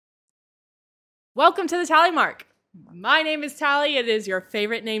Welcome to the Tally Mark. My name is Tally. It is your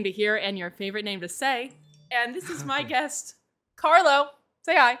favorite name to hear and your favorite name to say. And this is my guest, Carlo.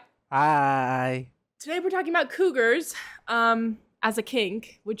 Say hi. Hi. Today we're talking about cougars as a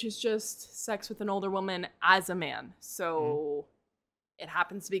kink, which is just sex with an older woman as a man. So it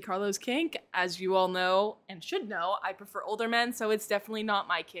happens to be Carlo's kink. As you all know and should know, I prefer older men, so it's definitely not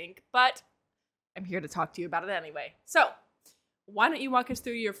my kink. But I'm here to talk to you about it anyway. So why don't you walk us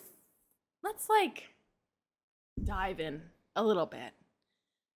through your... Let's dive in a little bit.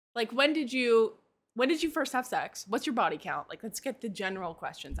 When did you first have sex? What's your body count? Let's get the general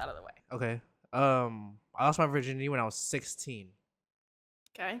questions out of the way. Okay. I lost my virginity when I was 16.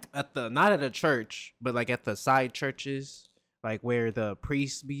 Okay. Not at a church, but at the side churches, where the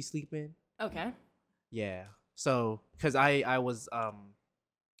priests be sleeping. Okay. Yeah. So, cause I was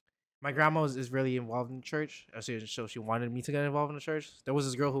my grandma is really involved in the church, so she wanted me to get involved in the church. There was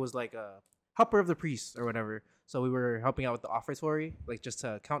this girl who was a helper of the priests or whatever. So we were helping out with the offertory, just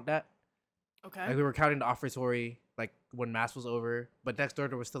to count that. Okay. We were counting the offertory, when mass was over. But next door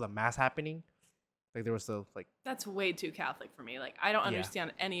there was still a mass happening. There was still That's way too Catholic for me. I don't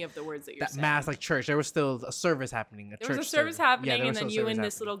understand any of the words that you're saying. Mass, church. There was still a service happening. There was a service happening, and then you and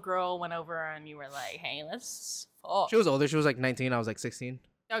this little girl went over and you were like, "Hey, let's fuck." She was older. She was 19. I was 16.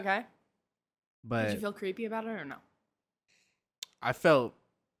 Okay. But did you feel creepy about it or no? I felt,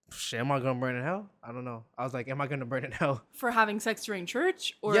 shit, am I gonna burn in hell? I don't know. I was like, am I gonna burn in hell for having sex during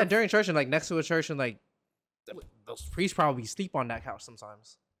church? Or yeah, during church and next to a church, and those priests probably sleep on that couch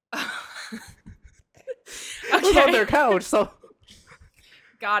sometimes. Okay. It was on their couch, so.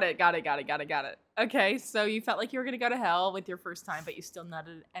 Got it. Okay, so you felt like you were gonna go to hell with your first time, but you still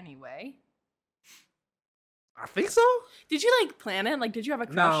nutted anyway. I think so. Did you plan it? Did you have a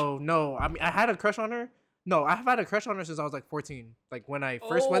crush? No. I mean, I had a crush on her. No, I've had a crush on her since I was 14. When I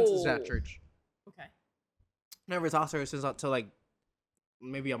first went to that church. Okay. Never talked to her since until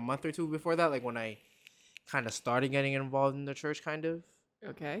maybe a month or two before that. When I kind of started getting involved in the church, kind of.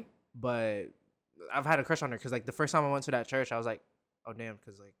 Okay. But I've had a crush on her because the first time I went to that church, I was like, oh damn,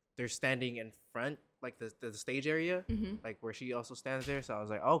 because they're standing in front, the stage area, where she also stands there. So I was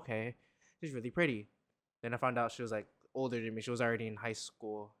like, okay, she's really pretty. Then I found out she was older than me. She was already in high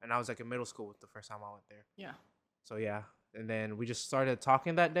school, and I was in middle school the first time I went there. Yeah. So yeah, and then we just started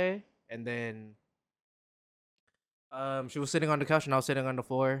talking that day, and then she was sitting on the couch and I was sitting on the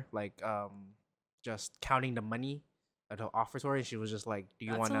floor, just counting the money at the offertory. And she was just like, "Do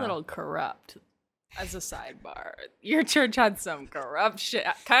you want to?" That's a little corrupt. As a sidebar, your church had some corrupt shit.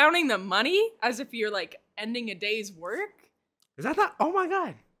 Counting the money as if you're ending a day's work. Is that not? Oh my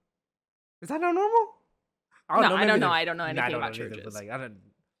god, is that not normal? I don't know. I don't know anything about churches. But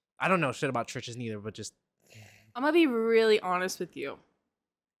I don't know shit about churches neither. But just, I'm gonna be really honest with you.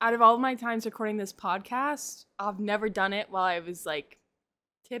 Out of all of my times recording this podcast, I've never done it while I was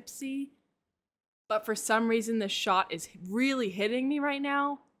tipsy. But for some reason, the shot is really hitting me right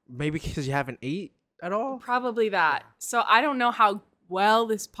now. Maybe because you haven't ate at all. Probably that. So I don't know how well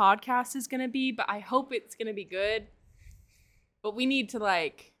this podcast is gonna be, but I hope it's gonna be good. But we need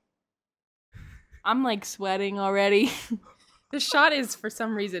to I'm sweating already. The shot is for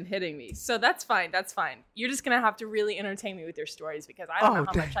some reason hitting me. So that's fine. You're just going to have to really entertain me with your stories because I don't know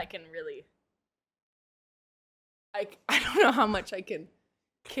how much I can really... I don't know how much I can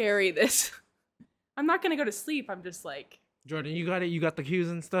carry this. I'm not going to go to sleep. I'm just Jordan, you got it? You got the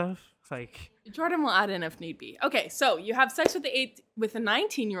cues and stuff? Jordan will add in if need be. Okay, so you have sex with a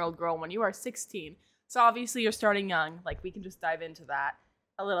 19-year-old girl when you are 16. So obviously you're starting young. We can just dive into that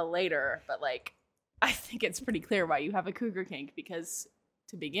a little later. But I think it's pretty clear why you have a cougar kink because,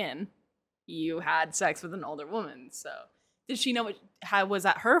 to begin, you had sex with an older woman. So, did she know was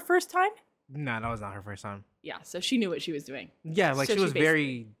that her first time? Nah, that was not her first time. Yeah, so she knew what she was doing. Yeah, she was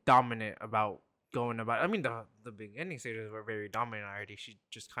very dominant about going about. I mean, the beginning stages were very dominant already. She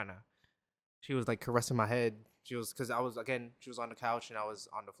just she was caressing my head. She was she was on the couch and I was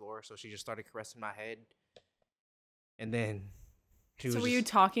on the floor, so she just started caressing my head, and then. So were you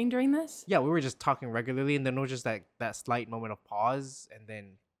talking during this? Yeah, we were just talking regularly, and then there was just that slight moment of pause, and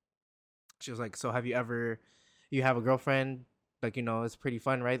then she was like, "So have you have a girlfriend? It's pretty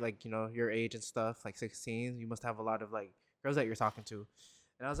fun, right? Your age and stuff, 16. You must have a lot of girls that you're talking to."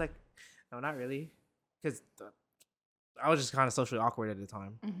 And I was like, "No, not really," because I was just kind of socially awkward at the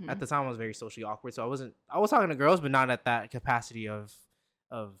time. Mm-hmm. At the time, I was very socially awkward, so I was talking to girls, but not at that capacity of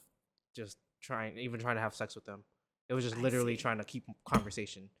just trying to have sex with them. It was just literally trying to keep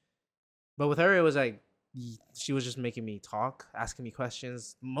conversation. But with her, it was she was just making me talk, asking me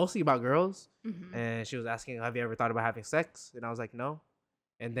questions, mostly about girls. Mm-hmm. And she was asking, have you ever thought about having sex? And I was like, no.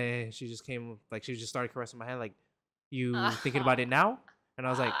 And then she just came, like, she just started caressing my hand, like, you thinking about it now? And I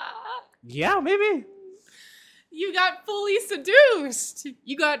was like, yeah, maybe. You got fully seduced.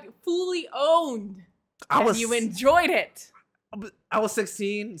 You got fully owned. You enjoyed it. I was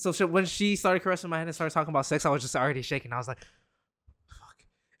 16, so when she started caressing my hand and started talking about sex, I was just already shaking. I was like, fuck.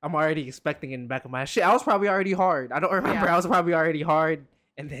 I'm already expecting in the back of my head. Shit, I was probably already hard. I don't remember. Yeah. I was probably already hard.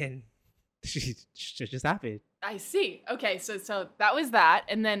 And then she just happened. I see. Okay, so that was that.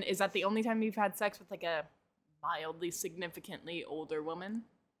 And then is that the only time you've had sex with like a mildly significantly older woman?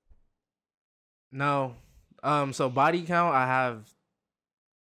 No. So body count, I have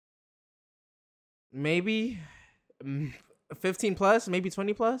maybe 15 plus, maybe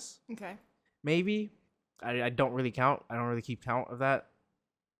 20 plus. Okay. Maybe. I don't really count. I don't really keep count of that.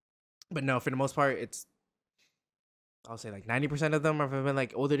 But no, for the most part, I'll say like 90% of them have been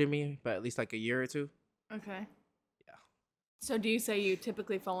like older than me, but at least like a year or two. Okay. Yeah. So do you say you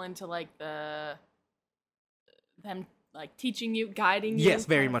typically fall into like them like teaching you, guiding you? Yes,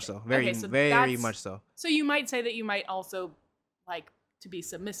 very much so. Very much so. So you might say that you might also like to be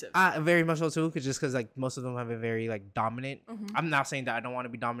submissive. Very much so too, because like most of them have been very like dominant. Mm-hmm. I'm not saying that I don't want to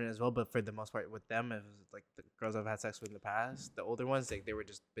be dominant as well, but for the most part with them, it was like the girls I've had sex with in the past, the older ones, like they were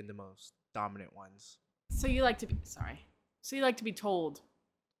just been the most dominant ones. So you like to be told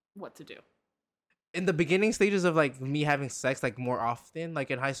what to do. In the beginning stages of like me having sex, like more often,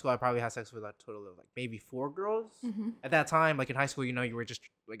 like in high school, I probably had sex with a total of like maybe 4 girls. Mm-hmm. At that time, like in high school, you were just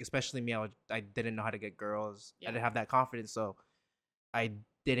like, especially me, I didn't know how to get girls. Yeah. I didn't have that confidence, so I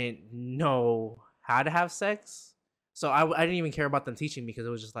didn't know how to have sex. So I didn't even care about them teaching me because it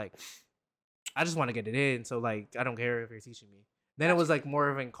was just like, I just want to get it in. So like, I don't care if you're teaching me. Then it was like more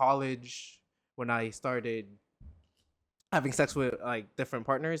of in college when I started having sex with like different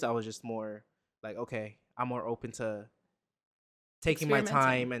partners. I was just more like, okay, I'm more open to taking my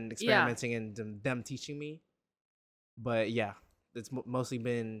time and experimenting and them teaching me. But yeah, it's mostly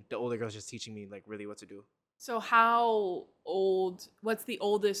been the older girls just teaching me like really what to do. So how old, what's the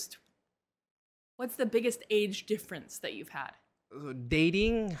biggest age difference that you've had?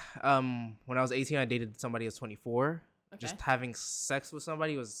 Dating, when I was 18, I dated somebody who was 24. Okay. Just having sex with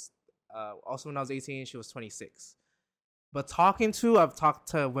somebody was, also when I was 18, she was 26. But I've talked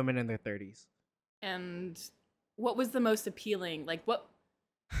to women in their 30s. And what was the most appealing? Like what,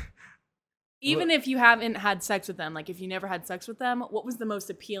 even if you haven't had sex with them, like if you never had sex with them, what was the most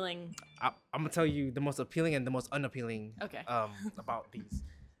appealing? I'm going to tell you the most appealing and the most unappealing about these.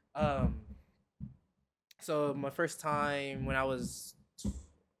 So my first time when I was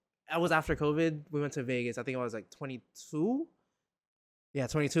after COVID, we went to Vegas. I think I was like 22. Yeah,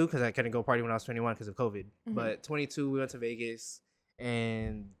 22 because I couldn't go party when I was 21 because of COVID. Mm-hmm. But 22, we went to Vegas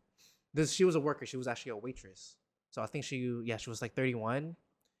and she was a worker. She was actually a waitress. So I think she was like 31.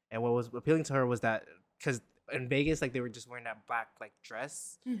 And what was appealing to her was that because in Vegas, like they were just wearing that black like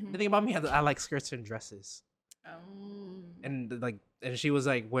dress. Mm-hmm. The thing about me, I like skirts and dresses. Oh. And she was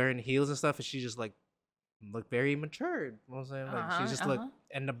like wearing heels and stuff, and she just like looked very matured. You know what I'm saying? Like she just looked,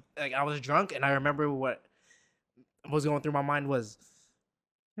 and like I was drunk, and I remember what was going through my mind was,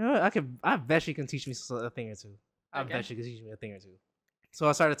 I bet she can teach me a thing or two. I bet she can teach me a thing or two. So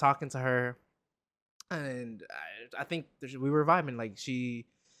I started talking to her, and I think we were vibing. Like she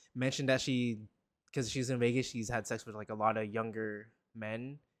mentioned that because she's in Vegas, she's had sex with like a lot of younger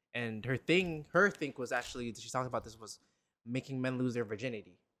men, and her thing was actually, she talked about this, was making men lose their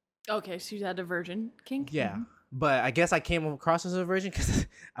virginity. Okay, so you had a virgin kink? Yeah, mm-hmm. But I guess I came across as a virgin because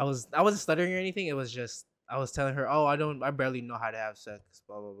I wasn't stuttering or anything. It was just I was telling her, I barely know how to have sex,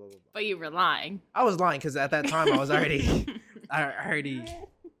 blah blah blah blah. But you were lying. I was lying because at that time I was already I already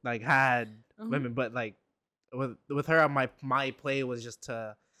like had women, but like with her, my play was just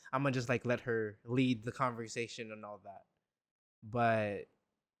I'm gonna just like let her lead the conversation and all that. But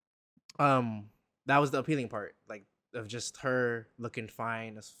that was the appealing part, like of just her looking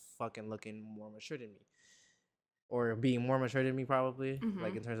fine as fucking, looking more mature than me, or being more mature than me probably, mm-hmm.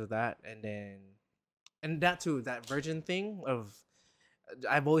 like in terms of that. And that too, that virgin thing of,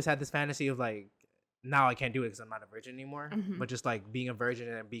 I've always had this fantasy of like, now I can't do it because I'm not a virgin anymore, mm-hmm. but just like being a virgin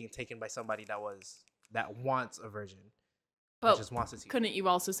and being taken by somebody that wants a virgin. But just wants to teach. Couldn't you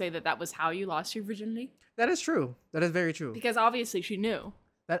also say that was how you lost your virginity? That is true. That is very true. Because obviously she knew.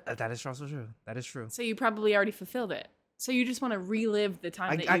 That is also true. That is true. So you probably already fulfilled it. So you just want to relive the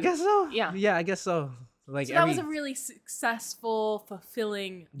time I guess so. Yeah. Yeah, I guess so. Like, so that was a really successful,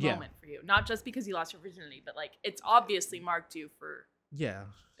 fulfilling moment for you. Not just because you lost your virginity, but like it's obviously marked you for the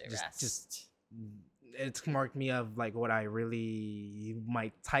rest. Just it's marked me of like what I really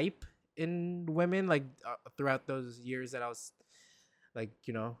might type in women, like throughout those years that I was Like,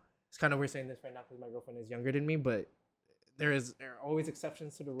 it's kind of weird saying this right now because my girlfriend is younger than me, but there are always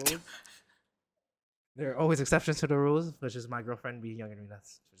exceptions to the rules. There are always exceptions to the rules, which is my girlfriend being younger than me.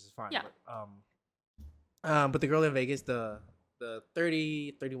 Which is fine. Yeah. But the girl in Vegas, the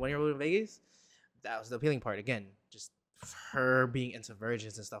 31-year-old in Vegas, that was the appealing part. Again, just her being into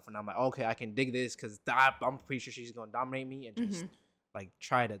virgins and stuff, and I'm like, okay, I can dig this because I'm pretty sure she's gonna dominate me and just like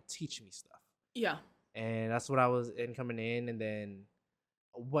try to teach me stuff. Yeah. And that's what I was coming in, and then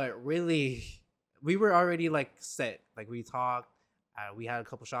what really, we were already like set. Like we talked, we had a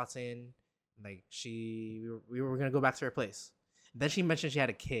couple shots in, like we were gonna go back to her place. Then she mentioned she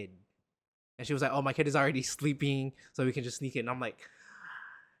had a kid, and she was like, "Oh, my kid is already sleeping, so we can just sneak it." And I'm like,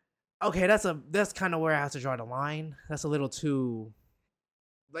 okay, that's kind of where I have to draw the line. That's a little too,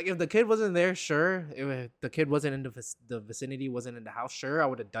 like, if the kid wasn't there, sure. If the kid wasn't in the vicinity, wasn't in the house, sure, I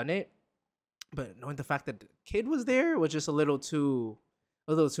would have done it. But knowing the fact that the kid was there was just a little too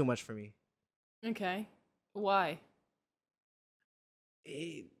much for me. Okay. Why?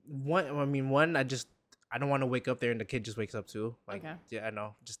 One, I don't want to wake up there and the kid just wakes up too. Like, okay. Yeah, I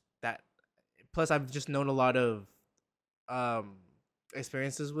know. Just that. Plus, I've just known a lot of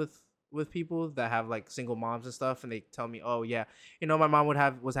experiences with people that have like single moms and stuff, and they tell me, oh yeah, my mom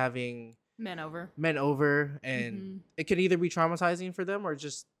was having men over, and it could either be traumatizing for them or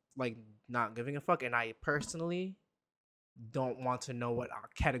just like not giving a fuck. And I personally don't want to know what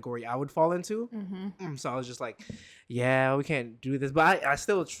category I would fall into. So I was just like, yeah, we can't do this, but I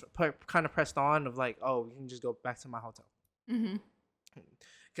still kind of pressed on of like, oh, we can just go back to my hotel.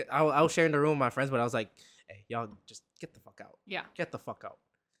 I was sharing the room with my friends, but I was like, hey, y'all just get the fuck out. Yeah, get the fuck out.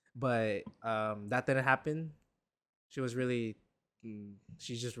 But that didn't happen. She just really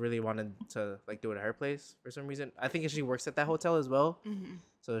wanted to like do it at her place for some reason. I think she works at that hotel as well,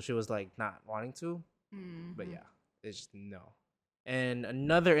 so she was like not wanting to. But yeah, it's just no. And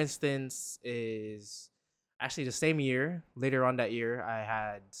another instance is actually the same year. Later on that year, I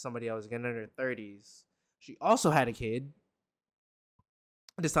had somebody I was getting in her 30s. She also had a kid.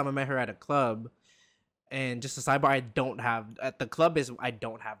 This time I met her at a club. And just a sidebar, I don't have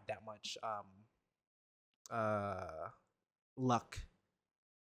that much luck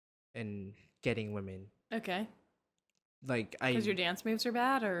in getting women. Okay. Like because your dance moves are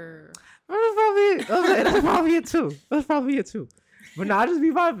bad, or that's probably it too. That's probably it too. But no, I just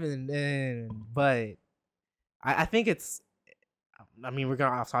be vibing, but I think it's. I mean, we're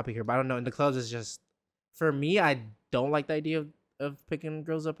going off topic here, but I don't know. In the clubs, it's just for me. I don't like the idea of picking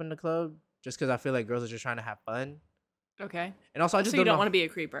girls up in the club. Just because I feel like girls are just trying to have fun. Okay. And also, I just don't want to be a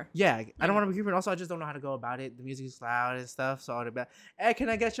creeper. Yeah, I don't want to be a creeper. And also, I just don't know how to go about it. The music's loud and stuff. So I'll be like, hey, can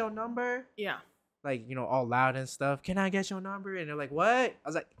I get your number? Yeah. Like, all loud and stuff. Can I get your number? And they're like, what? I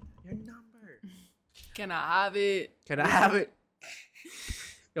was like, your number. Can I have it? Can I have it?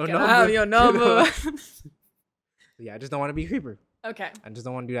 Can I have your number? Yeah, I just don't want to be a creeper. Okay. I just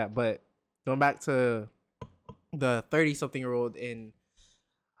don't want to do that. But going back to the 30-something-year-old in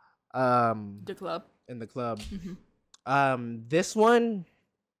the club. In the club. This one,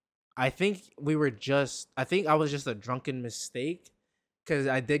 I think I was just a drunken mistake because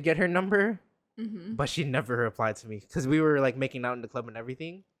I did get her number, but she never replied to me because we were like making out in the club and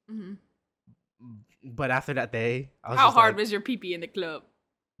everything. But after that day, I was how hard was your pee-pee in the club?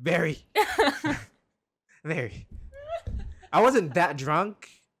 Very. Very. I wasn't that drunk.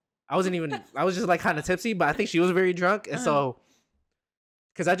 I was just like kind of tipsy, but I think she was very drunk. And so,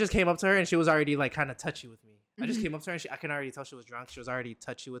 because I just came up to her and she was already like kind of touchy with me. I just came up to her and I can already tell she was drunk. She was already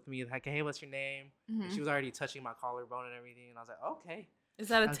touchy with me. Like, hey, what's your name? And she was already touching my collarbone and everything. And I was like, okay. Is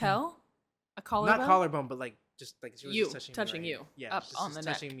that a tell? A collarbone? Not collarbone, but like just like she was just touching me. you. Yeah, up on the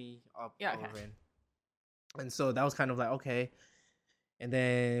neck. touching me up over in. And so that was kind of like, okay. And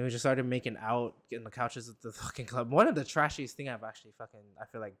then we just started making out, getting the couches at the fucking club. One of the trashiest thing I've actually I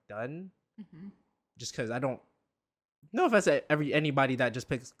feel like done. Just because I don't know if that's anybody that just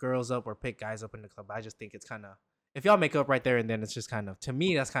picks girls up or pick guys up in the club. I just think it's kind of, if y'all make up right there and then it's just kind of, to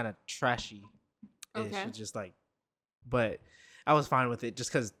me, that's kind of trashy. Okay. It's just like, but I was fine with it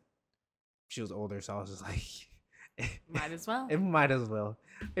just because she was older. So I was just like, might as well. It might as well.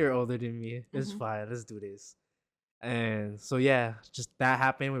 They're older than me. It's fine. Let's do this. And so, yeah, just that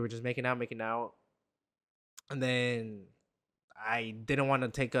happened. We were just making out. And then I didn't want to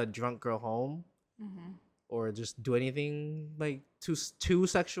take a drunk girl home or just do anything like too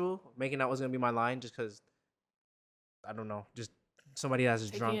sexual. Making out was going to be my line just because, I don't know, just somebody that's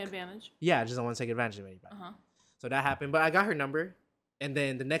just drunk. Taking advantage? Yeah, I just don't want to take advantage of anybody. So that happened. But I got her number. And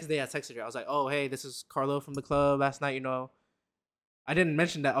then the next day I texted her. I was like, oh, hey, this is Carlo from the club last night, I didn't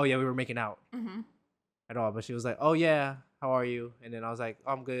mention that, oh, yeah, we were making out. At all. But she was like, oh, yeah, how are you? And then I was like,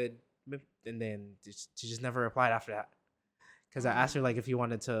 oh, I'm good. And then she just never replied after that. Because I asked her like if you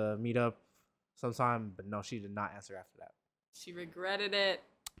wanted to meet up sometime, but no, she did not answer after that. She regretted it.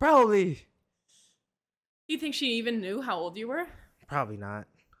 Probably. Do you think she even knew how old you were? Probably not.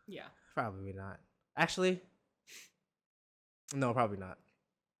 Yeah. Probably not. Actually, no, probably not.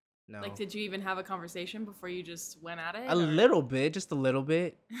 No. Like, did you even have a conversation before you just went at it? A little bit, just a little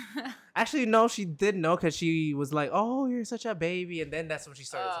bit. Actually, no, she did know because she was like, "Oh, you're such a baby," and then that's when she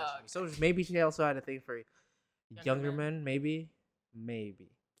started touching me. So maybe she also had a thing for younger men, maybe.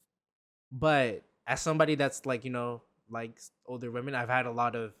 But as somebody that's like, likes older women, I've had a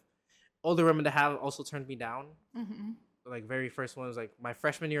lot of older women that have also turned me down. Mm-hmm. Like very first one was like my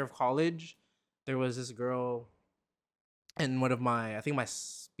freshman year of college. There was this girl in one of my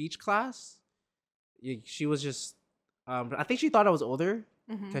speech class. She was just I think she thought I was older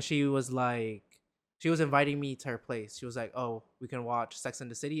because she was inviting me to her place. She was like, oh, we can watch Sex and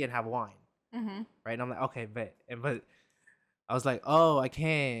the City and have wine, right? And I'm like, okay, bet. But I was like, oh, I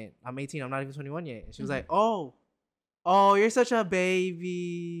can't, I'm 18, I'm not even 21 yet. And she was like, oh, you're such a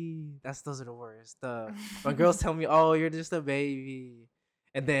baby. Those are the worst. When girls tell me, oh, you're just a baby,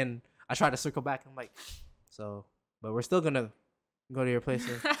 and then I try to circle back, I'm like, so but we're still gonna go to your place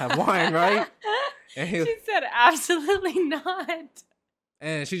and have wine, right? And she said, absolutely not.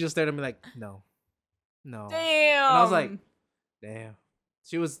 And she just stared at me like, no. Damn. And I was like, damn.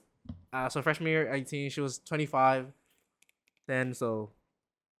 She was, so freshman year, 18, she was 25 then, so,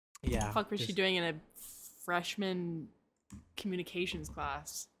 yeah. What the fuck was she doing in a freshman communications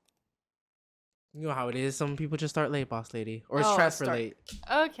class? You know how it is. Some people just start late, boss lady. Or it's transfer late.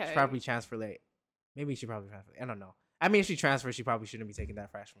 Okay. It's probably transfer late. Maybe she probably transferred. I don't know. I mean, if she transferred, she probably shouldn't be taking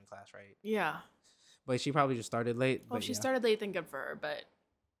that freshman class, right? Yeah. But she probably just started late. Well, if she started late, then good for her. But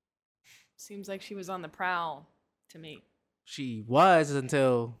seems like she was on the prowl to me. She was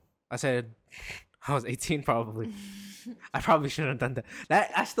until I said I was 18, probably. I probably shouldn't have done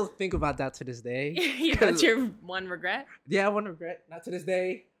that. I still think about that to this day. Yeah, that's your one regret? Yeah, one regret. Not to this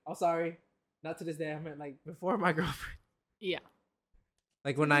day. I'm sorry. Not to this day. I meant like before my girlfriend. Yeah.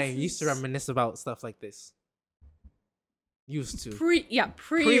 Like when I used to reminisce about stuff like this. Used to.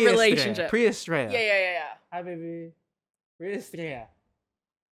 Pre-relationship. Pre-Estrella. Yeah. Hi, baby. Pre-Estrella.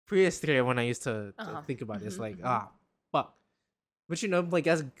 Pre-Estrella when I used to think about it. It's like, fuck. But like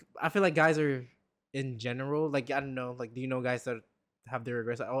I feel like guys are in general, like, I don't know, like, do you know guys that have their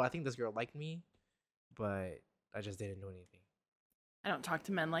regrets? Like, oh, I think this girl liked me, but I just didn't do anything. I don't talk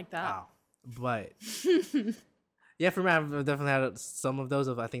to men like that. Wow. But yeah, for me, I've definitely had some of those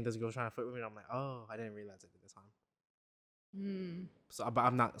of I think this girl's trying to flirt with me. And I'm like, oh, I didn't realize it at the time. So, but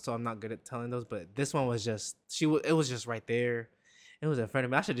I'm not good at telling those. But this one was just it was just right there. It was in front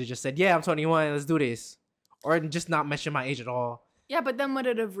of me. I should have just said, yeah, I'm 21. Let's do this, or just not mention my age at all. Yeah, but then would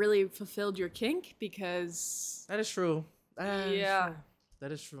it have really fulfilled your kink? Because that is true. Yeah,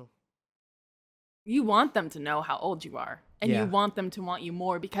 that is true. You want them to know how old you are, and you want them to want you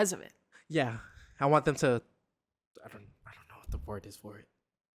more because of it. Yeah, I want them to. I don't know what the word is for it.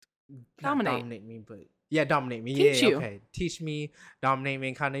 Dominate me, but dominate me. Teach you. Okay. Teach me, dominate me,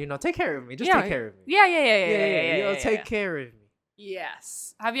 and kind of take care of me. Just take care of me. Yeah. Take care of me.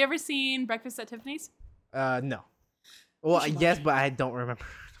 Yes. Have you ever seen Breakfast at Tiffany's? No. Well, yes, but I don't remember.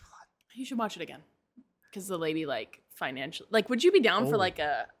 You should watch it again, because the lady financially, would you be down for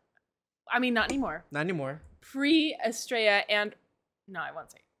a? I mean, not anymore. Not anymore. Pre-Estrella and no, I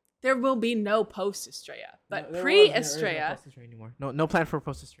won't say. There will be no post-Estrella, but pre-Estrella. No plan for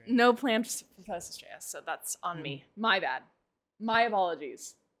post-Estrella. No plan for post-Estrella, so that's on me. My bad. My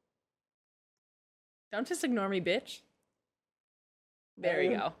apologies. Don't just ignore me, bitch. There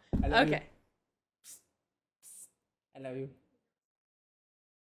you go. Okay. I love you.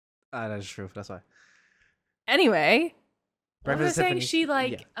 That's true. That's why. Anyway, what was I saying? She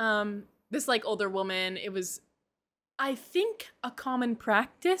this older woman. It was, I think, a common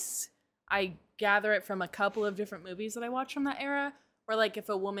practice. I gather it from a couple of different movies that I watched from that era, where if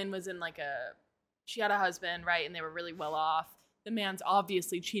a woman was in she had a husband, right, and they were really well off. The man's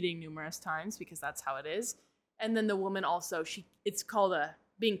obviously cheating numerous times because that's how it is, and then the woman also it's called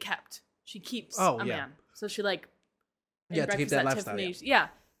being kept. She keeps a man, so she to keep that lifestyle.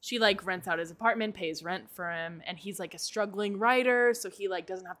 She rents out his apartment, pays rent for him, and he's a struggling writer, so he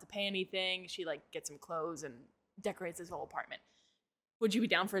doesn't have to pay anything. She gets him clothes and decorates his whole apartment. Would you be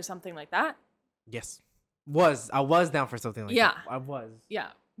down for something like that? Yes. I was down for something like that. I was. Yeah.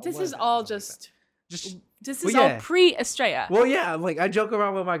 This is all this is all pre-Estrella. Well, yeah, I joke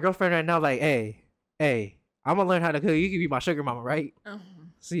around with my girlfriend right now, hey, I'm gonna learn how to cook. You can be my sugar mama, right?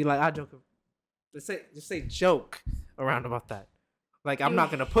 So I joke. Just say joke around about that. Like, I'm You not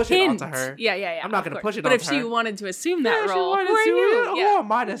gonna push it onto hint. her. Yeah. I'm not of gonna course. push it But onto if she her. wanted to assume that she role, wanted who are to. you? Who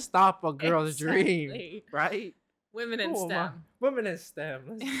am I to stop a girl's dream? Exactly. Right? Women in Who am I? STEM. Women in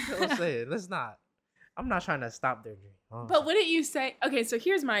STEM. Let's say it. Let's not. I'm not trying to stop their dream. But wouldn't you say, okay, so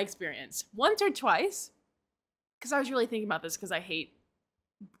here's my experience. Once or twice, because I was really thinking about this because I hate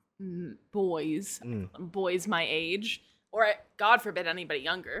boys my age, or God forbid anybody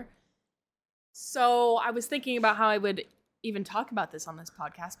younger. So I was thinking about how I would even talk about this on this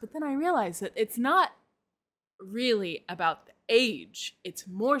podcast, but then I realized that it's not really about the age. It's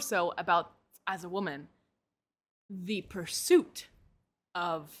more so about, as a woman, the pursuit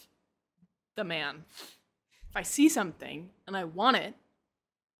of the man. If I see something and I want it,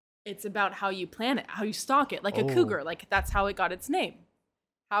 it's about how you plan it, how you stalk it, like a cougar. Like, that's how it got its name.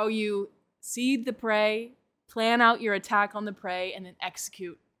 How you seed the prey, plan out your attack on the prey, and then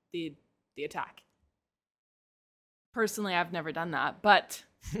execute the attack. Personally, I've never done that, but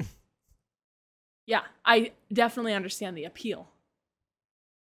yeah, I definitely understand the appeal.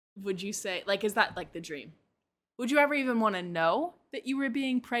 Would you say, like, is that like the dream? Would you ever even want to know that you were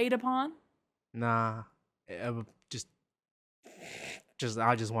being preyed upon? Nah, just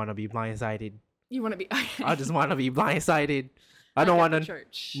I just want to be blindsided. You want to be? I just want to be blindsided. I like don't want to.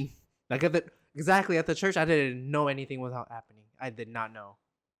 Church. Like at the church, I didn't know anything was happening. I did not know.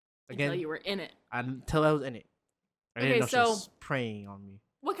 Until you were in it. Until I was in it. I didn't know she was preying on me.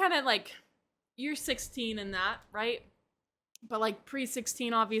 What kind of, like, you're 16 in that, right? But like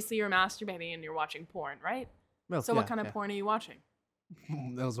pre-16, obviously you're masturbating and you're watching porn, right? MILF, so what kind of porn are you watching?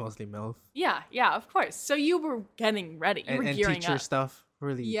 That was mostly MILF. Yeah, of course. So you were getting ready. You were gearing teacher up. Stuff,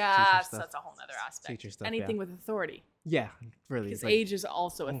 really. Yes, stuff. that's a whole other aspect. Teacher stuff, Anything with authority. Yeah, really. Because age is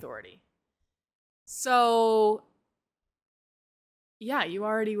also authority. So, yeah, you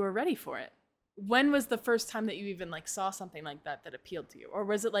already were ready for it. When was the first time that you even like saw something like that appealed to you? Or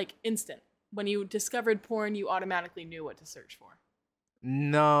was it like instant? When you discovered porn, you automatically knew what to search for?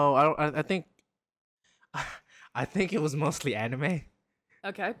 No, I don't. I think it was mostly anime.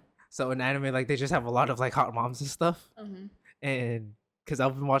 Okay. So in anime, like, they just have a lot of like hot moms and stuff. Mm-hmm. And because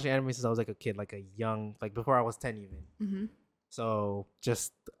I've been watching anime since I was like a kid, like a young, like before I was 10 even. Mm-hmm. So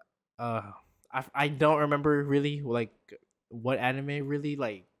just, I don't remember really like what anime really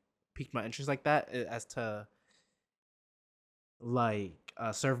like piqued my interest like that as to like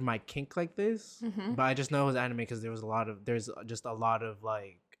serve my kink like this. Mm-hmm. But I just know it was anime because there's just a lot of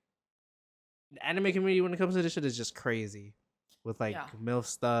like, the anime community when it comes to this shit is just crazy with like MILF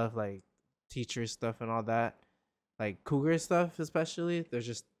stuff, like teacher stuff and all that, like Cougar stuff especially. There's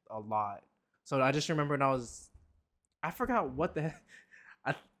just a lot. So I just remember when I forgot what the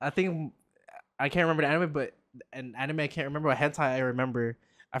I think I can't remember the anime, but an anime I can't remember. A hentai I remember.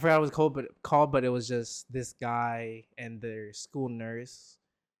 I forgot what it was called, but it was just this guy and their school nurse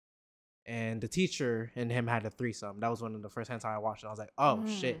and the teacher and him had a threesome. That was one of the first hentai I watched, and I was like, oh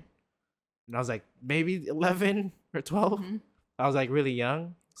shit. And I was like maybe 11 or 12. Mm-hmm. I was like really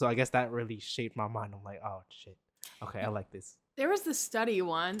young, so I guess that really shaped my mind. I'm like, oh shit, okay, I like this. There was this study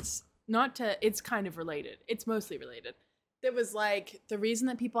once, it's kind of related. It's mostly related. That was like the reason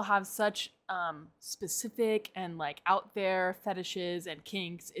that people have such specific and like out there fetishes and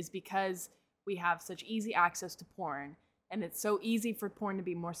kinks is because we have such easy access to porn, and it's so easy for porn to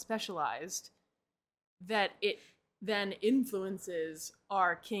be more specialized that it then influences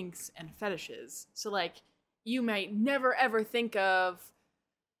our kinks and fetishes. So like you might never ever think of,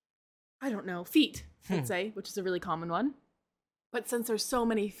 I don't know, feet, let's say, which is a really common one. But since there's so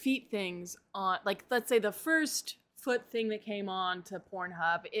many feet things on, like let's say the first foot thing that came on to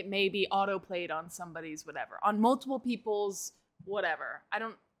Pornhub, it may be auto-played on somebody's whatever, on multiple people's whatever. I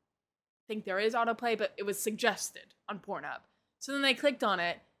don't think there is autoplay, but it was suggested on Pornhub. So then they clicked on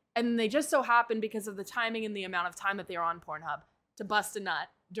it, and they just so happened, because of the timing and the amount of time that they were on Pornhub, to bust a nut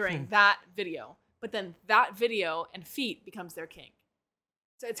during that video. But then that video and feet becomes their kink.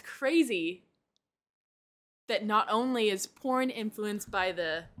 So it's crazy that not only is porn influenced by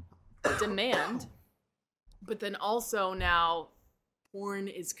the demand, but then also now porn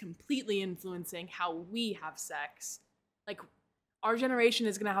is completely influencing how we have sex. Like, our generation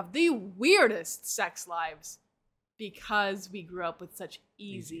is going to have the weirdest sex lives because we grew up with such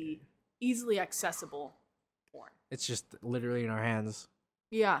easily accessible porn. It's just literally in our hands.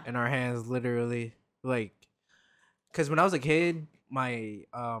 Yeah. In our hands, literally. Like, because when I was a kid, my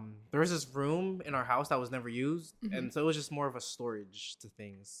there was this room in our house that was never used, and so it was just more of a storage to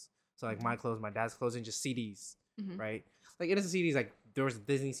things. So like my clothes, my dad's clothes, and just CDs, right? Like innocent CDs, like there was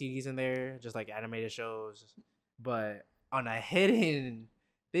Disney CDs in there, just like animated shows. But on a hidden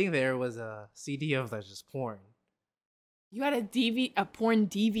thing, there was a CD of like just porn. You had a porn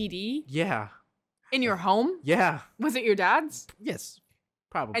DVD Yeah. in your home? Yeah. Was it your dad's? Yes.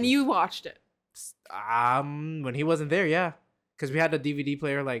 Probably. And you watched it? When he wasn't there, yeah. Because we had the DVD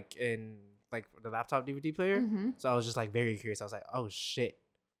player like in like the laptop DVD player. Mm-hmm. So I was just like very curious. I was like, oh shit.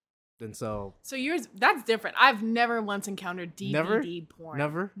 And so yours, that's different. I've never once encountered DVD Never? porn.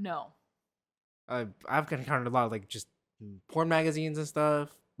 Never? No. I've encountered a lot of like just porn magazines and stuff.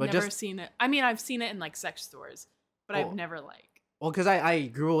 But Never just seen it. I mean, I've seen it in like sex stores, but I've never like. well, because I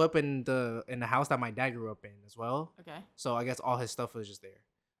grew up in the house that my dad grew up in as well. Okay. So I guess all his stuff was just there.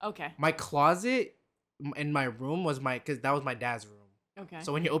 Okay. My closet in my room was because that was my dad's room. Okay.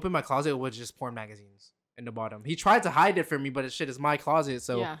 So when you open my closet, it was just porn magazines in the bottom. He tried to hide it from me, but it shit is my closet,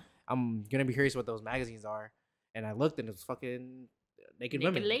 so yeah. I'm gonna be curious what those magazines are. And I looked, and it was fucking naked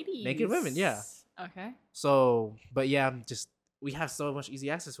women, ladies, naked women, yeah. Okay. So, but yeah, just we have so much easy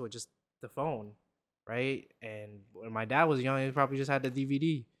access to it, just the phone, right? And when my dad was young, he probably just had the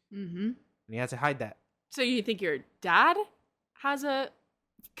DVD, and he had to hide that. So you think your dad has a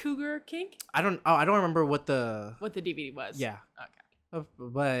cougar kink? I don't remember what the DVD was. Yeah. Okay.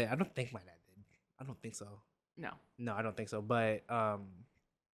 But I don't think my dad did. I don't think so. No, I don't think so. But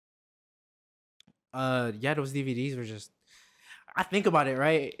yeah, those DVDs were just. I think about it,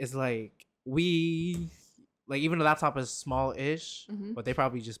 right? It's like even the laptop is small-ish, but they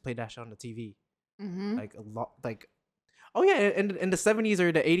probably just played that shit on the TV, like a lot, like. Oh yeah, in the 70s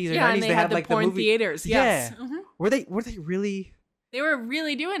or the 80s or 90s, and they had the like porn the movie theaters. Yes. Yeah, were they really? They were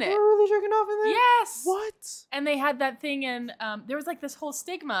really doing it. They were really jerking off in there? Yes. What? And they had that thing, and there was like this whole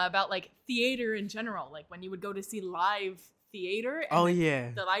stigma about like theater in general. Like when you would go to see live theater.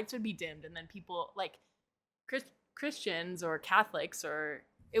 And the lights would be dimmed, and then people like Christians or Catholics, or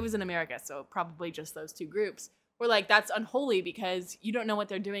it was in America, so probably just those two groups, were like, that's unholy because you don't know what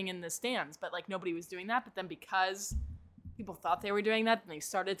they're doing in the stands. But like nobody was doing that. But then because people thought they were doing that, and they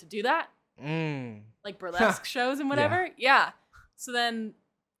started to do that, like burlesque shows and whatever. Yeah. So then,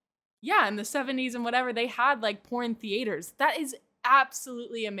 yeah, in the 70s and whatever, they had like porn theaters. That is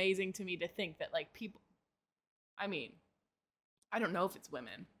absolutely amazing to me to think that like people, I mean, I don't know if it's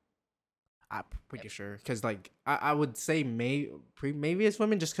women. I'm pretty sure. Because like, I would say maybe it's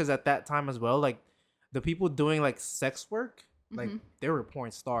women, just because at that time as well, like the people doing like sex work, like they were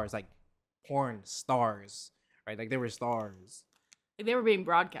porn stars, right? Like they were stars. They were being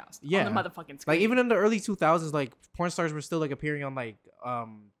broadcast on the motherfucking screen. Like even in the early 2000s, like porn stars were still like appearing on like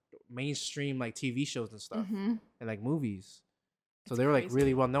mainstream like TV shows and stuff and like movies. So they were like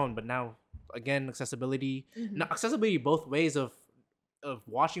really well known. But now again, accessibility, accessibility both ways of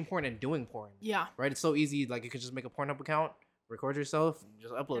watching porn and doing porn. Yeah. Right. It's so easy. Like you can just make a Pornhub account, record yourself, and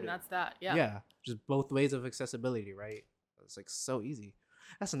just upload it. And that's that. Yeah. Yeah. Just both ways of accessibility. Right. It's like so easy.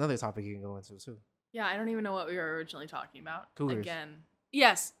 That's another topic you can go into too. Yeah, I don't even know what we were originally talking about. Cougars. Again.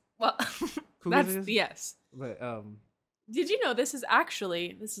 Yes. Well, that's yes. But did you know this is a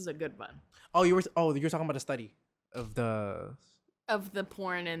good one. Oh, you were talking about a study of the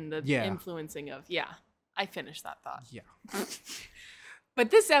porn and the influencing of I finished that thought. Yeah.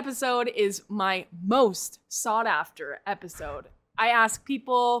 But this episode is my most sought after episode. I ask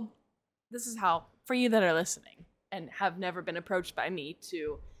people, this is how, for you that are listening and have never been approached by me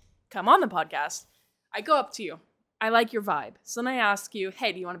to come on the podcast, I go up to you. I like your vibe. So then I ask you,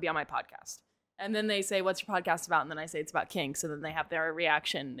 hey, do you want to be on my podcast? And then they say, what's your podcast about? And then I say, it's about kinks. And then they have their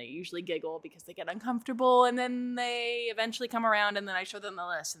reaction. They usually giggle because they get uncomfortable. And then they eventually come around and then I show them the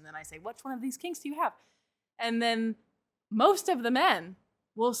list. And then I say, which one of these kinks do you have? And then most of the men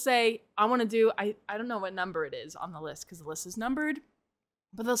will say, I want to do, I don't know what number it is on the list because the list is numbered.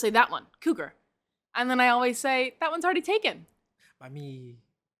 But they'll say that one, Cougar. And then I always say, that one's already taken. By me.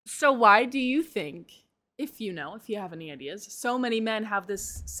 So why do you think, if you have any ideas, so many men have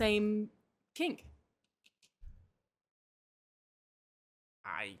this same kink?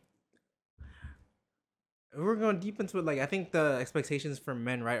 We're going deep into it. Like, I think the expectations for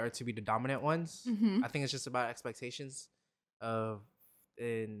men, right, are to be the dominant ones. I think it's just about expectations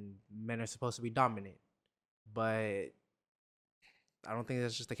and men are supposed to be dominant. But I don't think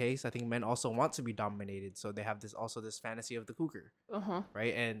that's just the case. I think men also want to be dominated. So they have this fantasy of the cougar.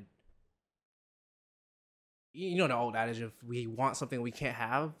 Right? And you know the old adage, if we want something we can't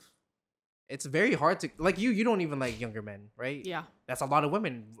have, it's very hard to, like, you don't even like younger men, right? Yeah. That's a lot of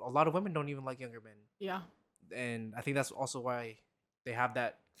women. A lot of women don't even like younger men. Yeah. And I think that's also why they have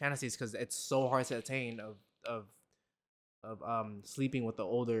that fantasies, because it's so hard to attain of sleeping with the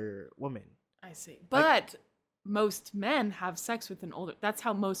older woman. I see. But most men have sex with an older, that's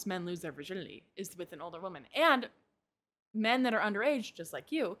how most men lose their virginity, is with an older woman. And men that are underage, just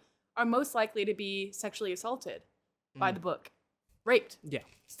like you, are most likely to be sexually assaulted by the book. Raped. Yeah.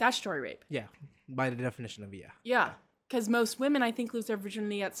 Statutory rape. Yeah. By the definition of yeah. Yeah. Because most women, I think, lose their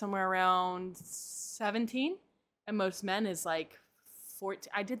virginity at somewhere around 17. And most men is like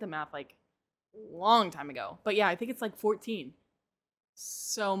 14. I did the math like a long time ago. But yeah, I think it's like 14.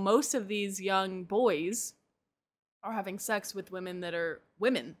 So most of these young boys are having sex with women that are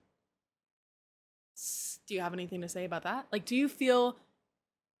women. Do you have anything to say about that? Like, do you feel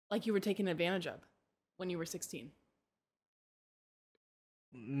like you were taken advantage of when you were 16?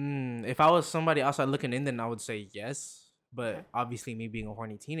 If I was somebody outside looking in, then I would say yes. But Okay. obviously, me being a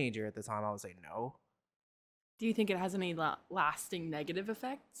horny teenager at the time, I would say no. Do you think it has any lasting negative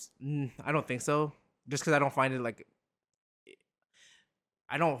effects? I don't think so. Just because I don't find it like,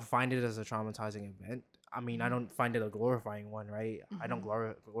 I don't find it as a traumatizing event. I mean, I don't find it a glorifying one, right? I don't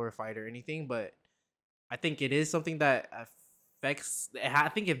glorify it or anything, but I think it is something that affects. I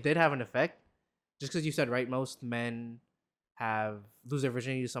think it did have an effect. Just because you said, right, most men lose their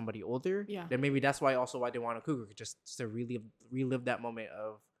virginity to somebody older. Yeah. Then maybe that's why they want a cougar, just to relive that moment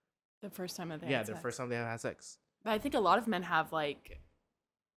of The first time that they yeah, had the sex. first time they have had sex. But I think a lot of men have like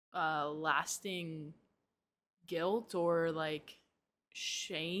lasting guilt or like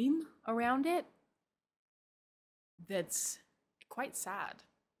shame around it. That's quite sad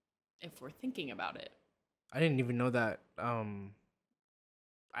if we're thinking about it. I didn't even know that. I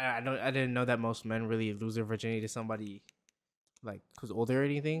didn't know that most men really lose their virginity to somebody like who's older or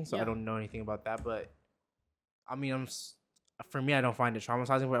anything. So Yeah. I don't know anything about that. But I mean, for me, I don't find it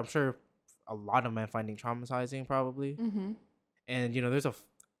traumatizing. But I'm sure a lot of men finding traumatizing probably. Mm-hmm. And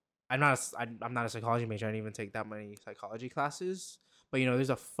I'm not a psychology major. I didn't even take that many psychology classes. But there's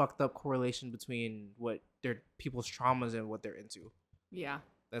a fucked up correlation between what their people's traumas and what they're into. Yeah.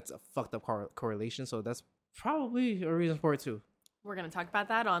 That's a fucked up correlation. So that's probably a reason for it too. We're going to talk about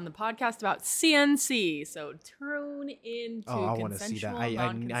that on the podcast about CNC. So tune into I want to see that. I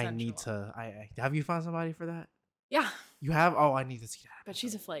need non-consensual. to. Have you found somebody for that? Yeah, You have? Oh, I need to see that. but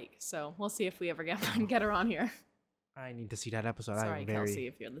she's a flake. So we'll see if we ever get her on here. I need to see that episode. Sorry, I'm very... Kelsey,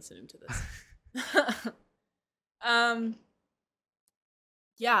 if you're listening to this.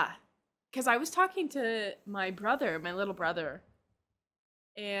 Yeah, because I was talking to my little brother,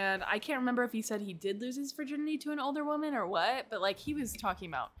 and I can't remember if he said he did lose his virginity to an older woman or what, but like he was talking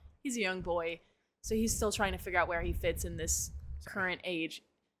about he's a young boy, so he's still trying to figure out where he fits in this current age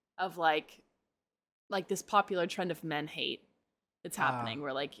of like this popular trend of men hate that's happening,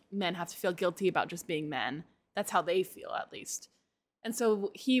 where like men have to feel guilty about just being men. That's how they feel, at least. And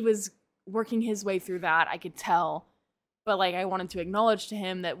so he was working his way through that, I could tell. But like I wanted to acknowledge to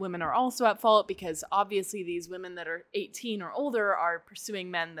him that women are also at fault, because obviously these women that are 18 or older are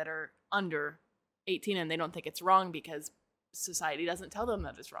pursuing men that are under 18, and they don't think it's wrong because society doesn't tell them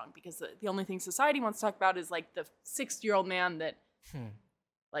that it's wrong, because the only thing society wants to talk about is like the 60-year-old man that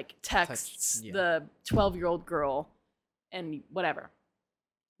like texts the 12-year-old girl and whatever.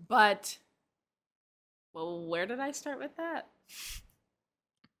 But well, where did I start with that?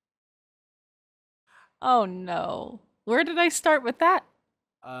 Oh no. Where did I start with that?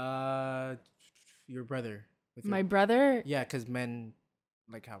 Your brother. My brother? Yeah, because men,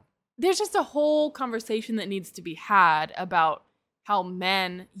 like how... There's just a whole conversation that needs to be had about how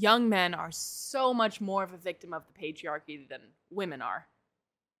young men are so much more of a victim of the patriarchy than women are.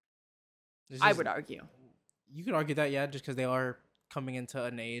 I would argue. You could argue that, yeah, just because they are coming into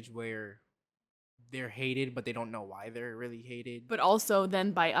an age where they're hated, but they don't know why they're really hated. But also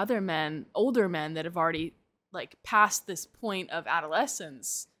then by other men, older men that have already like past this point of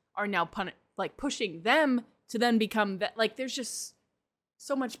adolescence are now pushing them to then become that. Like there's just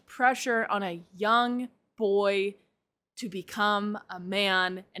so much pressure on a young boy to become a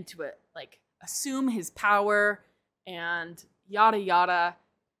man and to like assume his power and yada yada.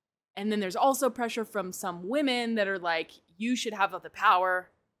 And then there's also pressure from some women that are like, you should have the power.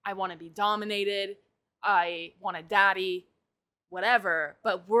 I want to be dominated. I want a daddy, whatever.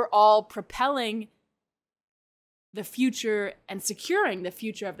 But we're all propelling the future and securing the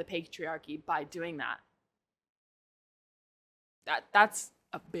future of the patriarchy by doing that. That's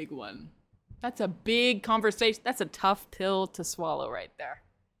a big one. That's a big conversation. That's a tough pill to swallow right there.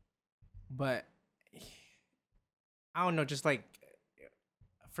 But I don't know, just like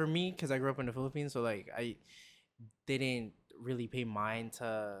for me, because I grew up in the Philippines, so like I didn't really pay mind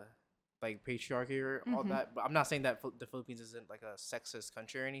to like patriarchy or all that. But I'm not saying that the Philippines isn't like a sexist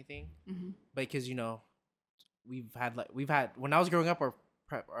country or anything. But because we've had when I was growing up,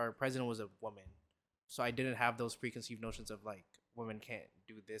 our president was a woman, so I didn't have those preconceived notions of like women can't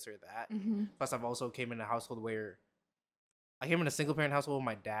do this or that. Plus, I've also came in a household where I came in a single parent household with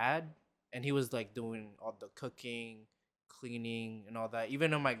my dad, and he was like doing all the cooking, cleaning, and all that.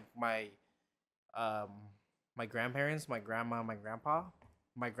 Even on um my grandparents, my grandma, my grandpa.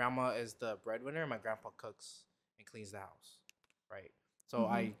 My grandma is the breadwinner. My grandpa cooks and cleans the house, right? So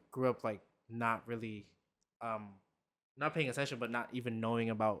Mm-hmm. I grew up like not really, um, not paying attention, but not even knowing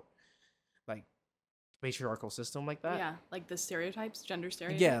about like patriarchal system like that. Yeah, like the stereotypes, gender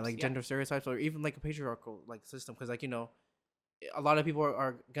stereotypes. Yeah, like gender stereotypes, or even like a patriarchal like system, because like a lot of people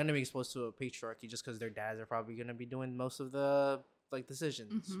are gonna be exposed to a patriarchy just because their dads are probably gonna be doing most of the like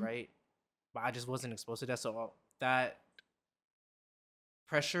decisions, Mhm. right? But I just wasn't exposed to that, so that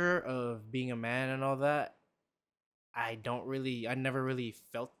pressure of being a man and all that, I never really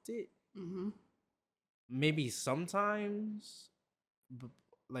felt it. Mhm. Maybe sometimes, b-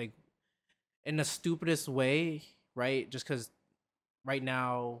 like in the stupidest way, right? Just because right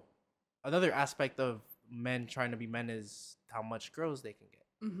now, another aspect of men trying to be men is how much girls they can get,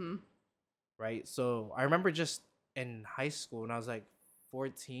 Mhm. right? So I remember just in high school when I was like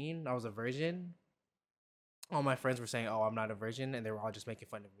 14, I was a virgin. All my friends were saying, "Oh, I'm not a virgin," and they were all just making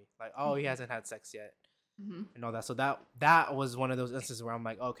fun of me, like, "Oh, he Mhm. hasn't had sex yet," Mhm. and all that. So that was one of those instances where I'm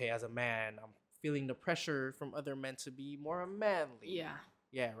like, okay, as a man, I'm feeling the pressure from other men to be more manly. Yeah.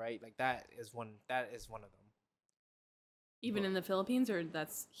 Yeah, right. Like that is one. That is one of them. Even But in the Philippines, or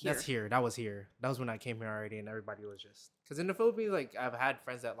that's here? that's here. That was here. That was when I came here already, and everybody was just because in the Philippines, like I've had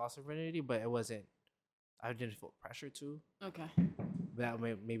friends that lost their virginity, but it wasn't. I didn't feel pressure to. Okay. That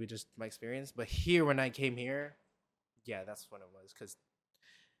maybe just my experience. But here, when I came here, yeah, that's when it was. Because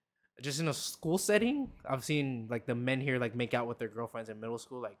just in a school setting, I've seen like the men here like make out with their girlfriends in middle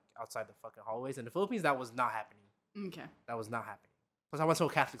school, like outside the fucking hallways. In the Philippines, that was not happening. Okay. That was not happening. Plus, I went to a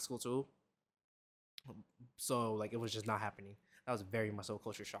Catholic school too, so like it was just not happening. That was very much so a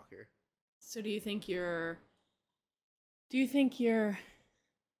culture shock here. So do you think your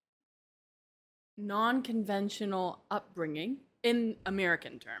non-conventional upbringing in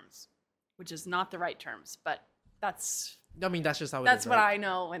American terms, which is not the right terms, but that's I mean, that's just how it that's is, what right? I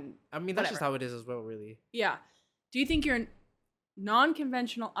know, and I mean, that's just whatever. how it is as well, really. Yeah. Do you think your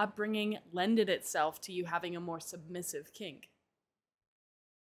non-conventional upbringing lended itself to you having a more submissive kink?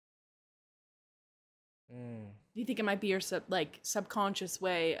 Mm. Do you think it might be your subconscious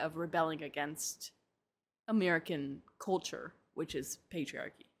way of rebelling against American culture, which is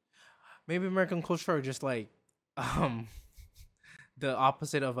patriarchy? Maybe American culture are just like, um, the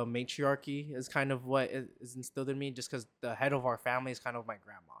opposite of a matriarchy is kind of what is instilled in me. Just because the head of our family is kind of my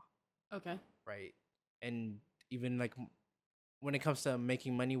grandma, Okay. right? And even like when it comes to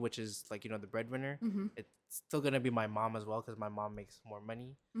making money, which is like the breadwinner, Mm-hmm. it's still gonna be my mom as well because my mom makes more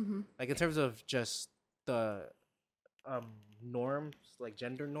money. Mm-hmm. Like in terms of just the um norms, like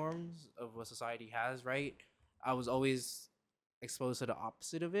gender norms of what society has, right? I was always exposed to the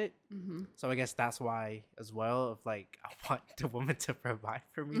opposite of it. Mm-hmm. So I guess that's why as well of like I want the woman to provide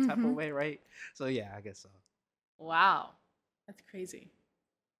for me type Mm-hmm. of way, right? So yeah, I guess so. Wow. That's crazy.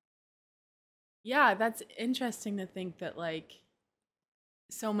 Yeah, that's interesting to think that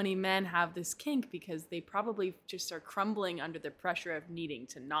so many men have this kink because they probably just are crumbling under the pressure of needing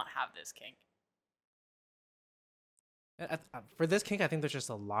to not have this kink. For this kink, I think there's just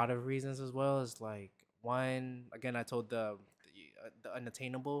a lot of reasons as well. As like one, again, I told the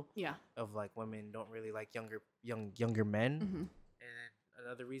unattainable Yeah. of like women don't really like younger men, Mm-hmm. and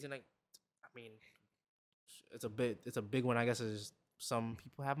another reason I mean it's a big one I guess is some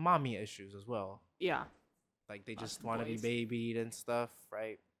people have mommy issues as well. Yeah. Like they Lots just of want to be boys. babied and stuff,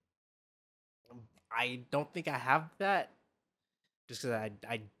 right? I don't think I have that. Just because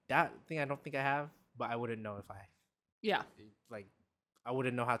I that thing I don't think I have, but I wouldn't know if I Yeah. like I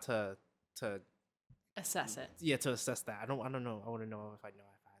wouldn't know how to Assess it. yeah to assess that. I don't know. I wouldn't know if I had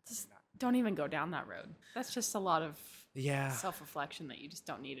that Just or not. don't even go down that road. That's just a lot of Yeah, self-reflection that you just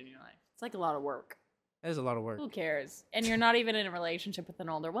don't need in your life. It's like a lot of work. there's a lot of work. Who cares? And you're not even in a relationship with an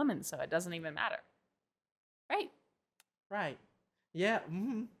older woman, so it doesn't even matter. Right? Right. Yeah.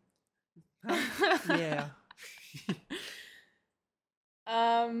 Mm-hmm. Yeah.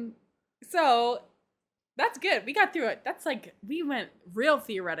 So that's good. We got through it. That's like we went real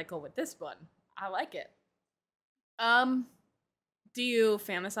theoretical with this one. I like it. Um, do you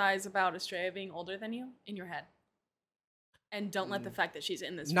fantasize about Estrella being older than you in your head? And don't let the fact that she's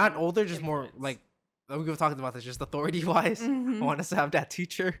in this Not room older, just more influence. like we've talked about this. Just authority wise, Mhm. I want us to have that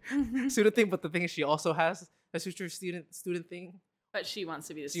teacher Mhm. student thing. But the thing is, she also has a teacher student thing. But she wants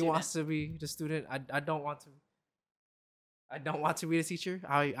to be the She student. wants to be the student. I don't want to. I don't want to be the teacher.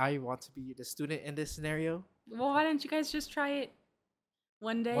 I want to be the student in this scenario. Well, why don't you guys just try it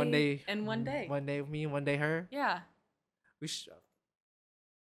one day, One day and one day? one day me, one day her. Yeah. We should.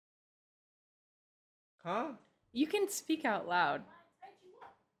 Huh? You can speak out loud.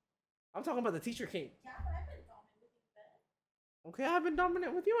 I'm talking about the teacher kink. Okay, I've been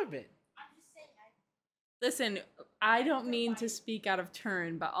dominant with you a bit. Listen, I don't mean to speak out of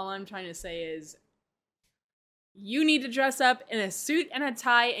turn, but all I'm trying to say is you need to dress up in a suit and a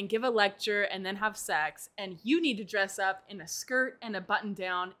tie and give a lecture and then have sex. And you need to dress up in a skirt and a button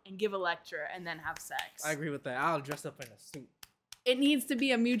down and give a lecture and then have sex. I agree with that. I'll dress up in a suit. It needs to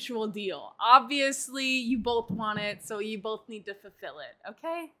be a mutual deal. Obviously, you both want it, so you both need to fulfill it,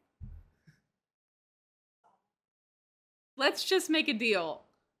 okay? Let's just make a deal.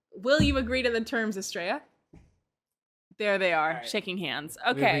 Will you agree to the terms, Estrella? There they are, right. Shaking hands.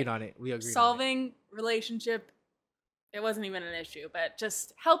 Okay. We agreed on it. Solving relationship, it wasn't even an issue, but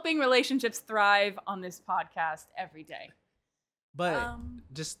just helping relationships thrive on this podcast every day. But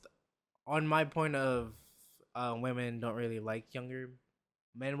just on my point of women don't really like younger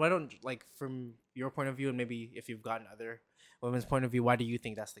men, why don't, like, from your point of view, and maybe if you've gotten other women's point of view, why do you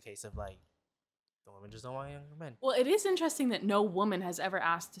think that's the case of, like, the women just don't want younger men? Well, it is interesting that no woman has ever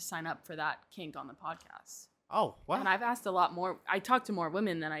asked to sign up for that kink on the podcast. Oh, wow. And I've asked a lot more. I talk to more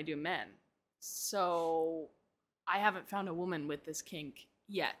women than I do men. So I haven't found a woman with this kink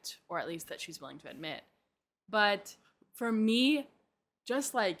yet, or at least that she's willing to admit. But for me,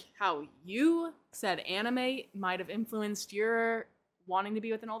 just like how you said anime might have influenced your wanting to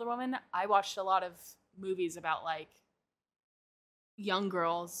be with an older woman, I watched a lot of movies about, like, young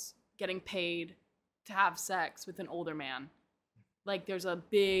girls getting paid to have sex with an older man. Like, there's a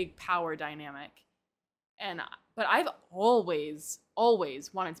big power dynamic. But I've always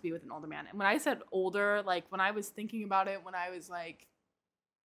wanted to be with an older man. And when I said older, like, when I was thinking about it when I was like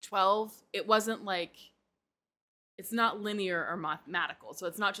 12, it wasn't like, it's not linear or mathematical. So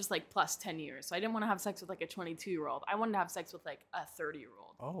it's not just like plus 10 years. So I didn't want to have sex with like a 22-year-old. I wanted to have sex with like a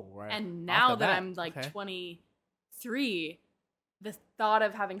 30-year-old. Oh, right. And now that I'm like 23, the thought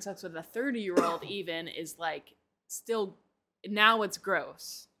of having sex with a 30-year-old even is like still, now it's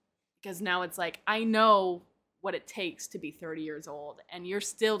gross. Because now it's like, I know what it takes to be 30 years old, and you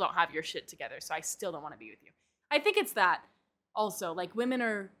still don't have your shit together, so I still don't want to be with you. I think it's that also. Like, women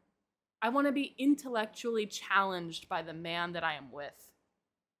are, I want to be intellectually challenged by the man that I am with.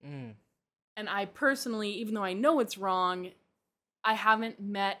 Mm. And I personally, even though I know it's wrong, I haven't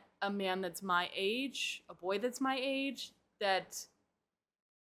met a man that's my age, a boy that's my age, that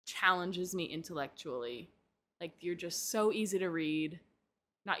challenges me intellectually. Like, you're just so easy to read.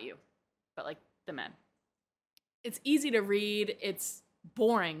 Not you, but like the men. It's easy to read, it's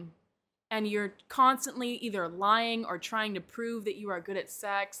boring, and you're constantly either lying or trying to prove that you are good at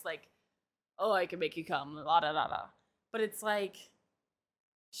sex, like, oh, I can make you come, la da da da. But it's like,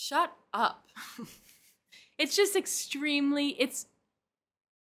 shut up. It's just extremely,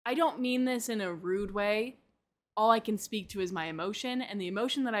 I don't mean this in a rude way. All I can speak to is my emotion, and the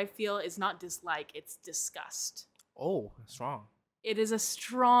emotion that I feel is not dislike, it's disgust. Oh, strong. It is a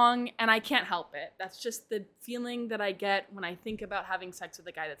strong, and I can't help it. That's just the feeling that I get when I think about having sex with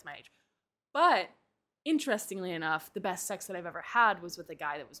a guy that's my age. But, interestingly enough, the best sex that I've ever had was with a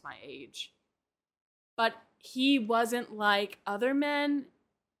guy that was my age. But he wasn't like other men.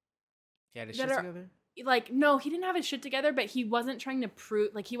 He had his shit together? Like, no, he didn't have his shit together, but he wasn't trying to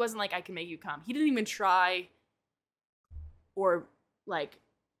prove, like, he wasn't like, I can make you come. He didn't even try or, like,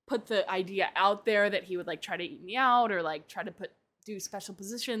 put the idea out there that he would, like, try to eat me out or, like, try to do special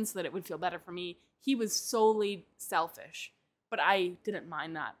positions so that it would feel better for me. He was solely selfish, but I didn't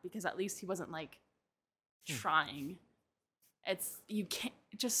mind that because at least he wasn't like trying. You can't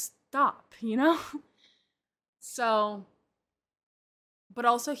just stop, you know? So, but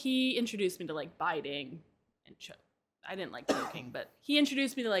also he introduced me to like biting and I didn't like choking, but he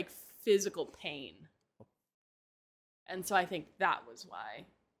introduced me to like physical pain. And so I think that was why.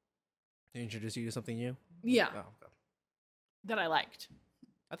 He introduced you to something new? Yeah. Oh, okay. That I liked.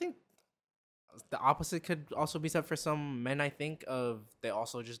 I think the opposite could also be said for some men, I think, of they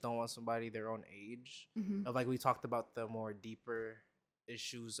also just don't want somebody their own age. Mm-hmm. Of like we talked about the more deeper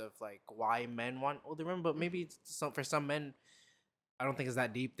issues of like why men want older women, but maybe for some men, I don't think it's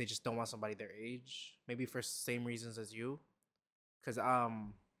that deep. They just don't want somebody their age. Maybe for same reasons as you. Because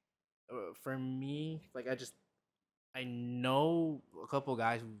for me, like I know a couple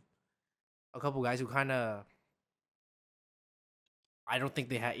guys who kind of, I don't think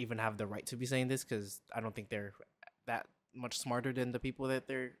they even have the right to be saying this because I don't think they're that much smarter than the people that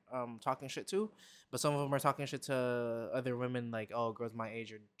they're talking shit to. But some of them are talking shit to other women like, oh, girls my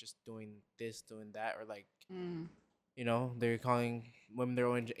age are just doing this, doing that, or like, you know, they're calling women their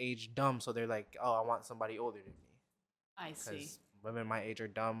own age dumb. So they're like, oh, I want somebody older than me. I see. Women my age are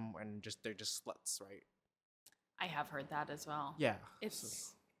dumb and they're just sluts, right? I have heard that as well. Yeah.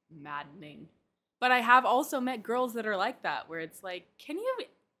 It's maddening. But I have also met girls that are like that, where it's like, can you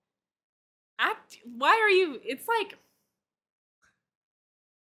act? Why are you? It's like,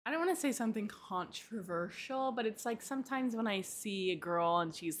 I don't want to say something controversial, but it's like sometimes when I see a girl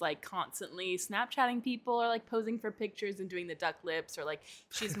and she's like constantly Snapchatting people or like posing for pictures and doing the duck lips, or like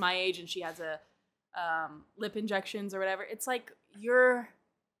she's my age and she has a lip injections or whatever. It's like, you're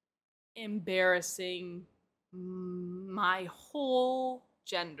embarrassing my whole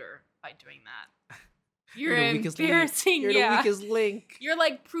gender by doing that. You're embarrassing. You're the weakest link. You're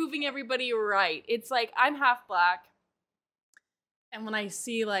like proving everybody right. It's like, I'm half black. And when I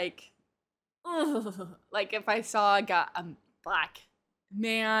see like, like if I saw a black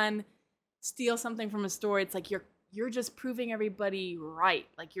man steal something from a store, it's like you're just proving everybody right.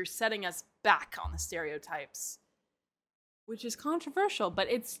 Like you're setting us back on the stereotypes, which is controversial, but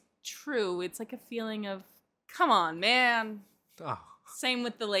it's true. It's like a feeling of, come on, man. Oh. Same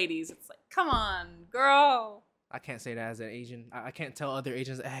with the ladies. It's like, come on, girl. I can't say that as an Asian. I can't tell other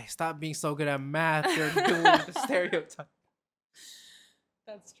Asians, hey, stop being so good at math. You're doing the stereotype.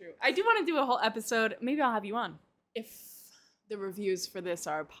 That's true. I do want to do a whole episode. Maybe I'll have you on if the reviews for this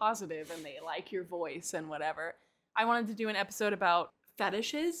are positive and they like your voice and whatever. I wanted to do an episode about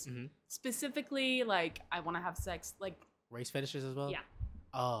fetishes. Mm-hmm. Specifically, like, I want to have sex, like... Race fetishes as well? Yeah.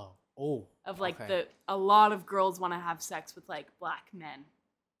 Oh. Of like a lot of girls want to have sex with like black men.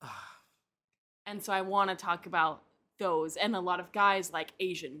 And so I want to talk about those. And a lot of guys like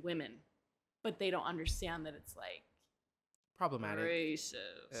Asian women, but they don't understand that it's like problematic. Racist.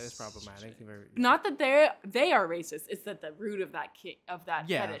 It's problematic. Not that they are racist. It's that the root of that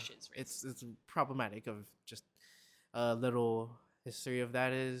fetish is racist. It's problematic. Of just a little history of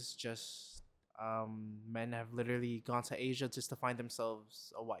that is just men have literally gone to Asia just to find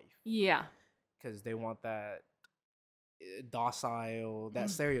themselves a wife. Yeah. Because they want that docile, that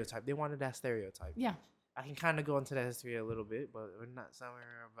stereotype. They wanted that stereotype. Yeah. I can kind of go into that history a little bit, but we're not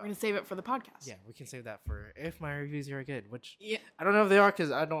somewhere about... We're going to save it for the podcast. Yeah, we can save that for if my reviews are good, which I don't know if they are,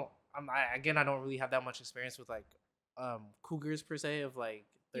 because I don't really have that much experience with like cougars per se of like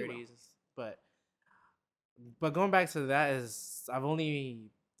 30s. But going back to that is I've only...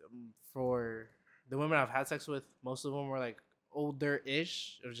 For the women I've had sex with, most of them were like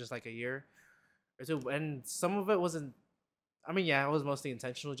older-ish. It was just like a year or two, and some of it wasn't. I mean, yeah, it was mostly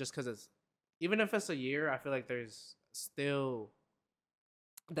intentional, just because it's even if it's a year, I feel like there's still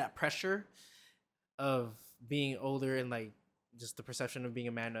that pressure of being older and like just the perception of being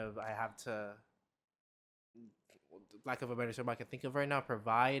a man of I have to, lack of a better term I can think of right now,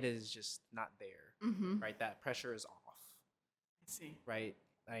 provide is just not there. Mm-hmm. Right, that pressure is off. I see. Right.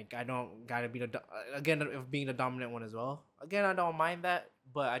 Like, I don't gotta be again, of being the dominant one as well. Again, I don't mind that,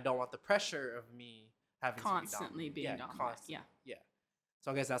 but I don't want the pressure of me having constantly to be being dominant. Constantly. Yeah.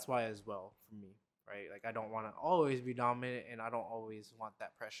 So I guess that's why as well for me, right? Like, I don't want to always be dominant, and I don't always want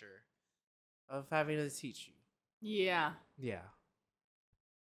that pressure of having to teach you. Yeah. Yeah.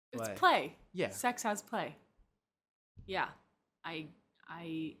 It's play. Yeah. Sex has play. Yeah.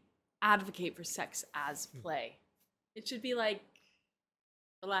 I advocate for sex as play. It should be like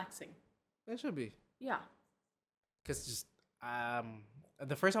relaxing. It should be. Yeah. Because just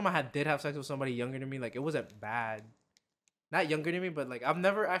the first time I did have sex with somebody younger than me, like, it wasn't bad. Not younger than me, but like I've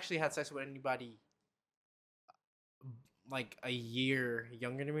never actually had sex with anybody like a year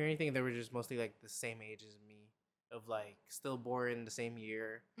younger than me or anything. They were just mostly like the same age as me, of like still born the same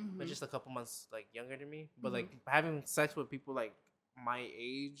year, but just a couple months like younger than me. But like having sex with people like my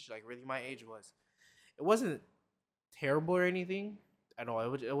age, like really my age, it wasn't terrible or anything at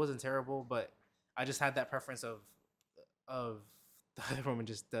all. It wasn't terrible, but I just had that preference of the other woman,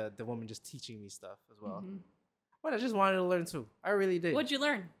 just the woman just teaching me stuff as well. But I just wanted to learn too. I really did. What'd you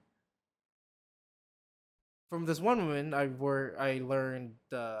learn? From this one woman, I learned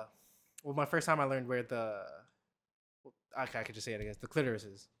my first time I learned where I could just say it again. The clitoris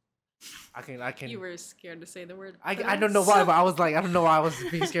is. I can. You were scared to say the word. I don't know why, but I was like, I don't know why I was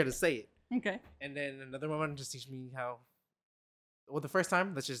being scared to say it. Okay. And then another woman just teach me how. Well, the first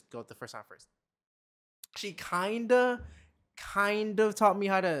time, let's just go with the first time first. She kind of taught me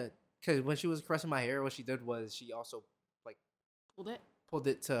how to, because when she was caressing my hair, what she did was she also like pulled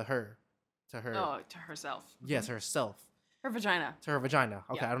it to her. Oh, to herself. Yes, herself. Her vagina. To her vagina.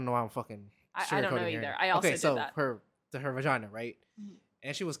 Okay, yeah. I don't know why I'm fucking. I don't know either. I also did that. To her vagina, right?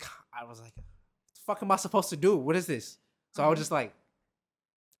 And I was like, what the fuck am I supposed to do? What is this? So I was just like.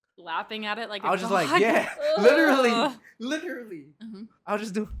 Laughing at it like I was just like, yeah, literally. I was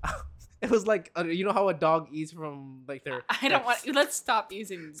just doing. It was like you know how a dog eats from like their. I don't want. Let's stop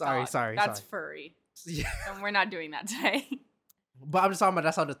using. Sorry. That's furry. Yeah. And we're not doing that today. But I'm just talking about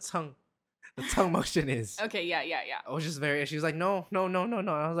that's how the tongue motion is. Okay, yeah. I was just very. She was like, no. And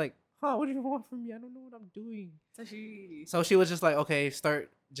I was like, huh? What do you want from me? I don't know what I'm doing. So she was just like, okay,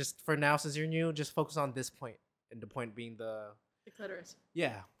 start just for now since you're new, just focus on this point, and the point being the clitoris.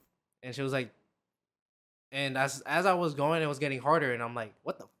 Yeah, and she was like, and as I was going, it was getting harder, and I'm like,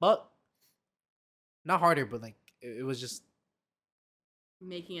 what the fuck? Not harder, but like it was just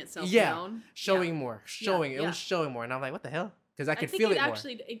making itself known. Showing more. It was showing more, and I'm like, what the hell? Because I could feel it more.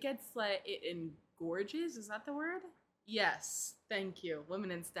 Actually, it gets like it engorges. Is that the word? Yes. Thank you.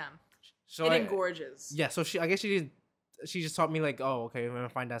 Women in STEM. So it engorges. Yeah. So I guess she just taught me like, oh, okay, I'm gonna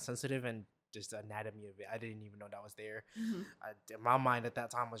find that sensitive and just the anatomy of it. I didn't even know that was there. Mm-hmm. My mind at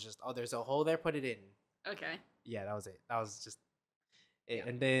that time was just, oh, there's a hole there, put it in. Okay. Yeah, that was it. That was just it. Yeah.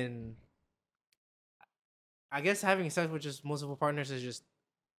 And then I guess having sex with just multiple partners is just,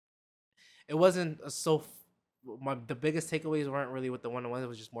 it wasn't the biggest takeaways weren't really with the one-on-one. It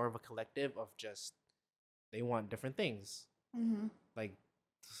was just more of a collective of just, they want different things. Mm-hmm. Like,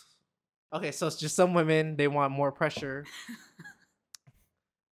 okay, so it's just some women, they want more pressure.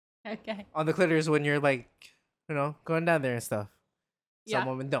 Okay. On the clitoris when you're like, going down there and stuff. Some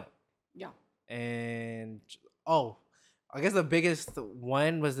women don't. Yeah. And I guess the biggest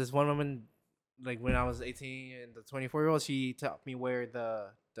one was this one woman, like when I was 18 and the 24-year-old, she taught me where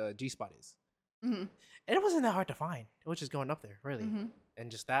the G spot is. Mm-hmm. And it wasn't that hard to find. It was just going up there, really. Mm-hmm.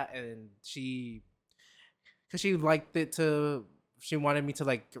 And just that, and because she liked it she wanted me to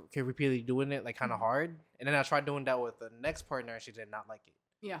like repeatedly doing it like kind of hard. And then I tried doing that with the next partner and she did not like it.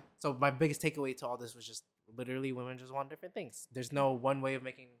 Yeah. So my biggest takeaway to all this was just literally women just want different things. There's no one way of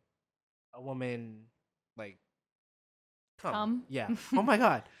making a woman like come. Yeah. Oh my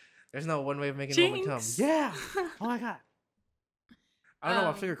God. There's no one way of making a woman come. Yeah. Oh my God. I don't know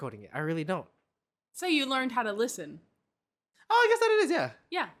why I'm sugarcoating it. I really don't. So you learned how to listen. Oh, I guess that it is. Yeah.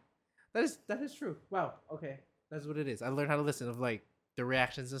 Yeah. That is true. Wow. Okay. That's what it is. I learned how to listen of like the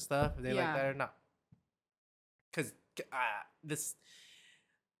reactions and stuff. If they like that or not. Because this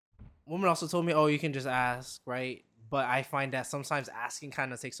woman also told me, oh, you can just ask, right? But I find that sometimes asking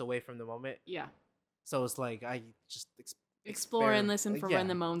kind of takes away from the moment. Yeah. So it's like I just explore and listen for when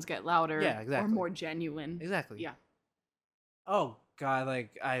the moans get louder. Yeah, exactly. Or more genuine. Exactly. Yeah. Oh God,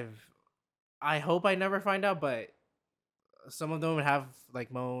 like I hope I never find out, but some of them have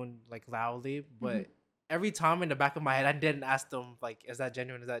like moaned like loudly, but every time in the back of my head, I didn't ask them like, is that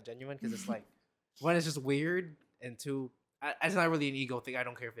genuine? Is that genuine? Because it's like, one, it's just weird, and two, it's not really an ego thing. I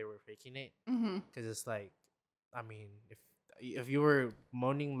don't care if they were faking it, because it's like, I mean, if you were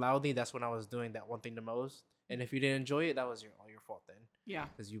moaning loudly, that's when I was doing that one thing the most, and if you didn't enjoy it, that was all your fault then. Yeah,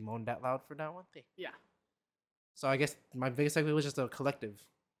 because you moaned that loud for that one thing. Yeah. So I guess my biggest takeaway was just a collective.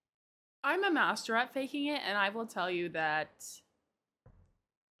 I'm a master at faking it, and I will tell you that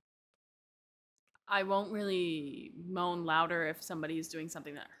I won't really moan louder if somebody's doing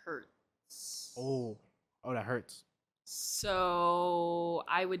something that hurts. Oh, that hurts. So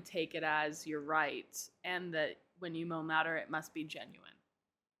I would take it as you're right, and that when you moan louder, it must be genuine.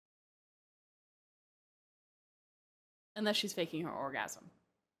 Unless she's faking her orgasm.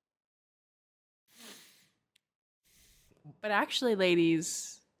 But actually,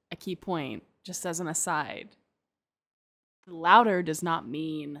 ladies, a key point, just as an aside, the louder does not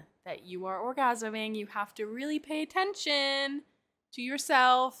mean that you are orgasming. You have to really pay attention to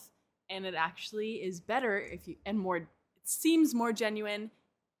yourself, and it actually is better if you, and more, it seems more genuine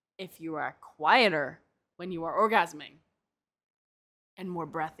if you are quieter when you are orgasming and more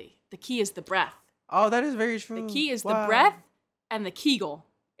breathy. The key is the breath. Oh, that is very true. The key is the breath and the Kegel.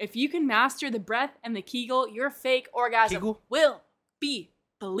 If you can master the breath and the Kegel, your fake orgasm will be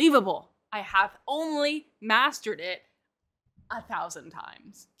believable. I have only mastered it 1,000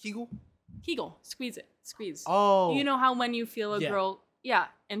 times. Kegel. Squeeze it. Squeeze. Oh. You know how when you feel a girl,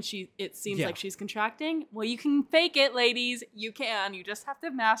 and it seems like she's contracting? Well, you can fake it, ladies. You can. You just have to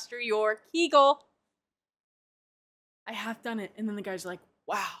master your Kegel. I have done it. And then the guy's like,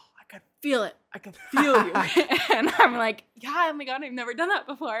 wow, I could feel it. I could feel you. And I'm like, yeah, oh my God, I've never done that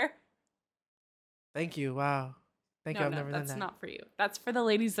before. Thank you. Wow. Thank you. I've never done that. That's not for you. That's for the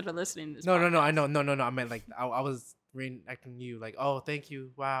ladies that are listening to this No. podcast. I know. No. I meant like, I was reenacting you. Like, oh, thank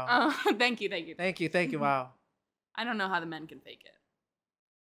you. Wow. Oh, thank you. Thank you. Wow. I don't know how the men can fake it.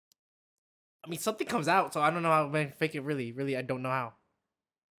 I mean, something comes out, so I don't know how men fake it really. Really, I don't know how.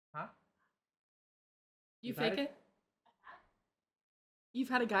 Huh? You fake it? You've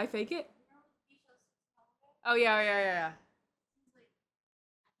had a guy fake it? Oh, yeah. He's like,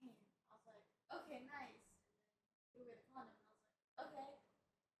 I was like, okay, nice. We were the condom, and I was like, okay.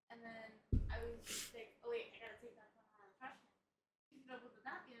 And then I was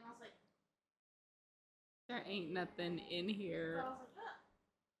There ain't nothing in here.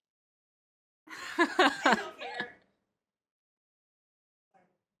 I don't care.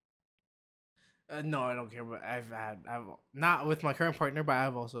 No, I don't care. But I've not with my current partner, but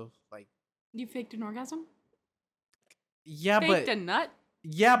I've also like You faked an orgasm? yeah, Faked but a nut?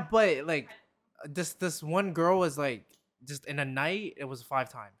 yeah, but like this one girl was like just in a night. It was 5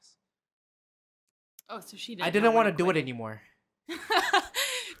 times. Oh, so she did. I didn't want to do it anymore.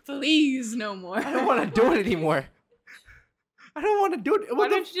 Please, no more. I don't want to do it anymore. I don't want to do it. Why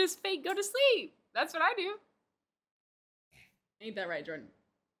don't you just fake go to sleep? That's what I do. Ain't that right, Jordan?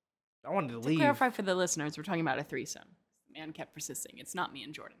 I wanted to To leave. clarify for the listeners, we're talking about a threesome. The man kept persisting. It's not me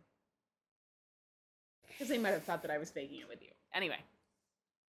and Jordan. Because they might have thought that I was faking it with you. Anyway.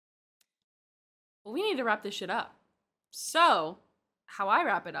 Well, we need to wrap this shit up. So, how I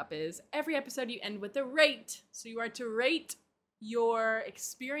wrap it up is every episode you end with a rate. So you are to rate your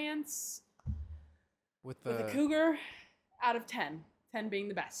experience with with a cougar out of 10. 10 being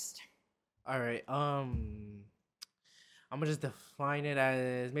the best. All right. I'm gonna just define it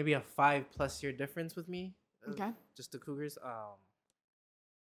as maybe a 5+ year difference with me. Okay. Just the cougars.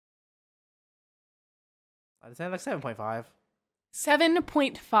 I'd say like 7.5.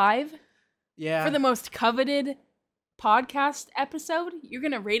 7.5 Yeah. for the most coveted podcast episode. You're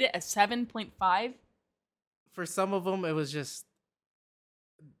going to rate it a 7.5? For some of them, it was just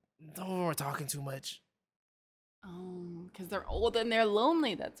some of them were talking too much. Oh, because they're old and they're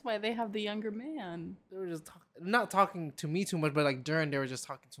lonely. That's why they have the younger man. They were just not talking to me too much, but like during they were just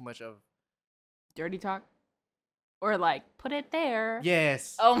talking too much of. Dirty talk? Or like, put it there.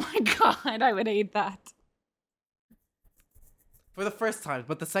 Yes. Oh my god, I would hate that. For the first time,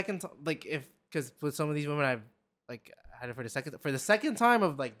 but the second time, like because with some of these women I've like had it for the second time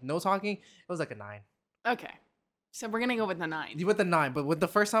of like no talking, it was like a 9. Okay. So we're going to go with the 9. With the 9, but with the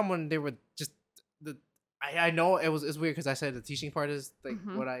first time when they were just I know it's weird because I said the teaching part is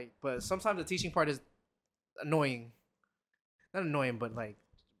like but sometimes the teaching part is annoying. Not annoying, but like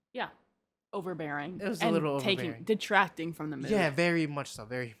Yeah. Overbearing. It was a little overbearing. Detracting from the movie. Yeah, very much so.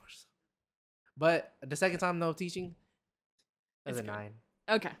 But the second time though teaching, it was a 9.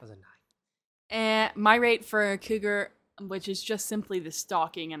 Okay. It was a 9. And my rate for cougar, which is just simply the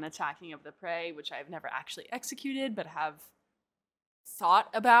stalking and attacking of the prey, which I've never actually executed but have thought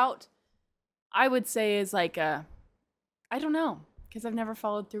about, I would say is like I don't know, because I've never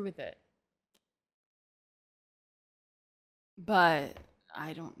followed through with it. But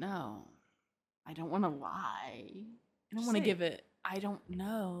I don't know. I don't want to lie. I don't want to give it. I don't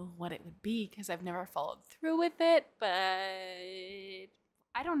know what it would be because I've never followed through with it. But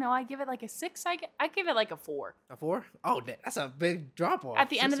I don't know. I give it like a 6. I give it like a 4. A 4? Oh, that's a big drop off. At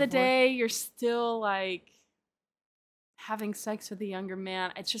the end of the day, you're still like having sex with a younger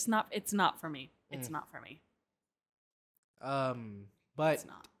man. It's just not. It's not for me. It's not for me. But it's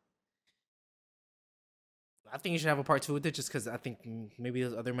not. I think you should have a part 2 with it, just because I think maybe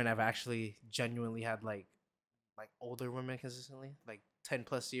those other men have actually genuinely had like older women consistently, like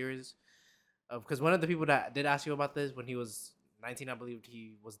 10+ years. Because one of the people that did ask you about this when he was 19, I believe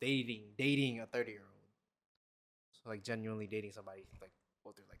he was dating a 30-year-old. So like genuinely dating somebody like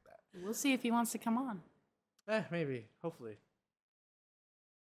older like that. We'll see if he wants to come on. Maybe, hopefully.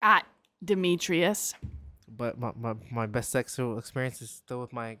 At Demetrius. But my best sexual experience is still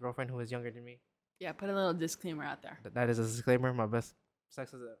with my girlfriend who is younger than me. Yeah, put a little disclaimer out there. That is a disclaimer. My best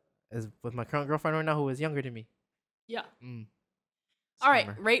sex is with my current girlfriend right now who is younger than me. Yeah. All right,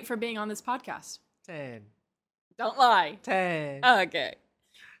 rate for being on this podcast. 10. Don't lie. 10. Okay.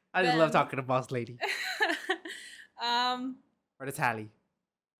 I just love talking to boss lady. Or the tally.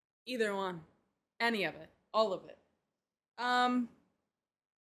 Either one. Any of it. All of it.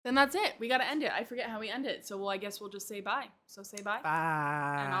 Then that's it. We got to end it. I forget how we end it. So I guess we'll just say bye. So say bye.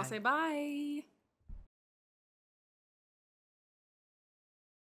 Bye. And I'll say bye.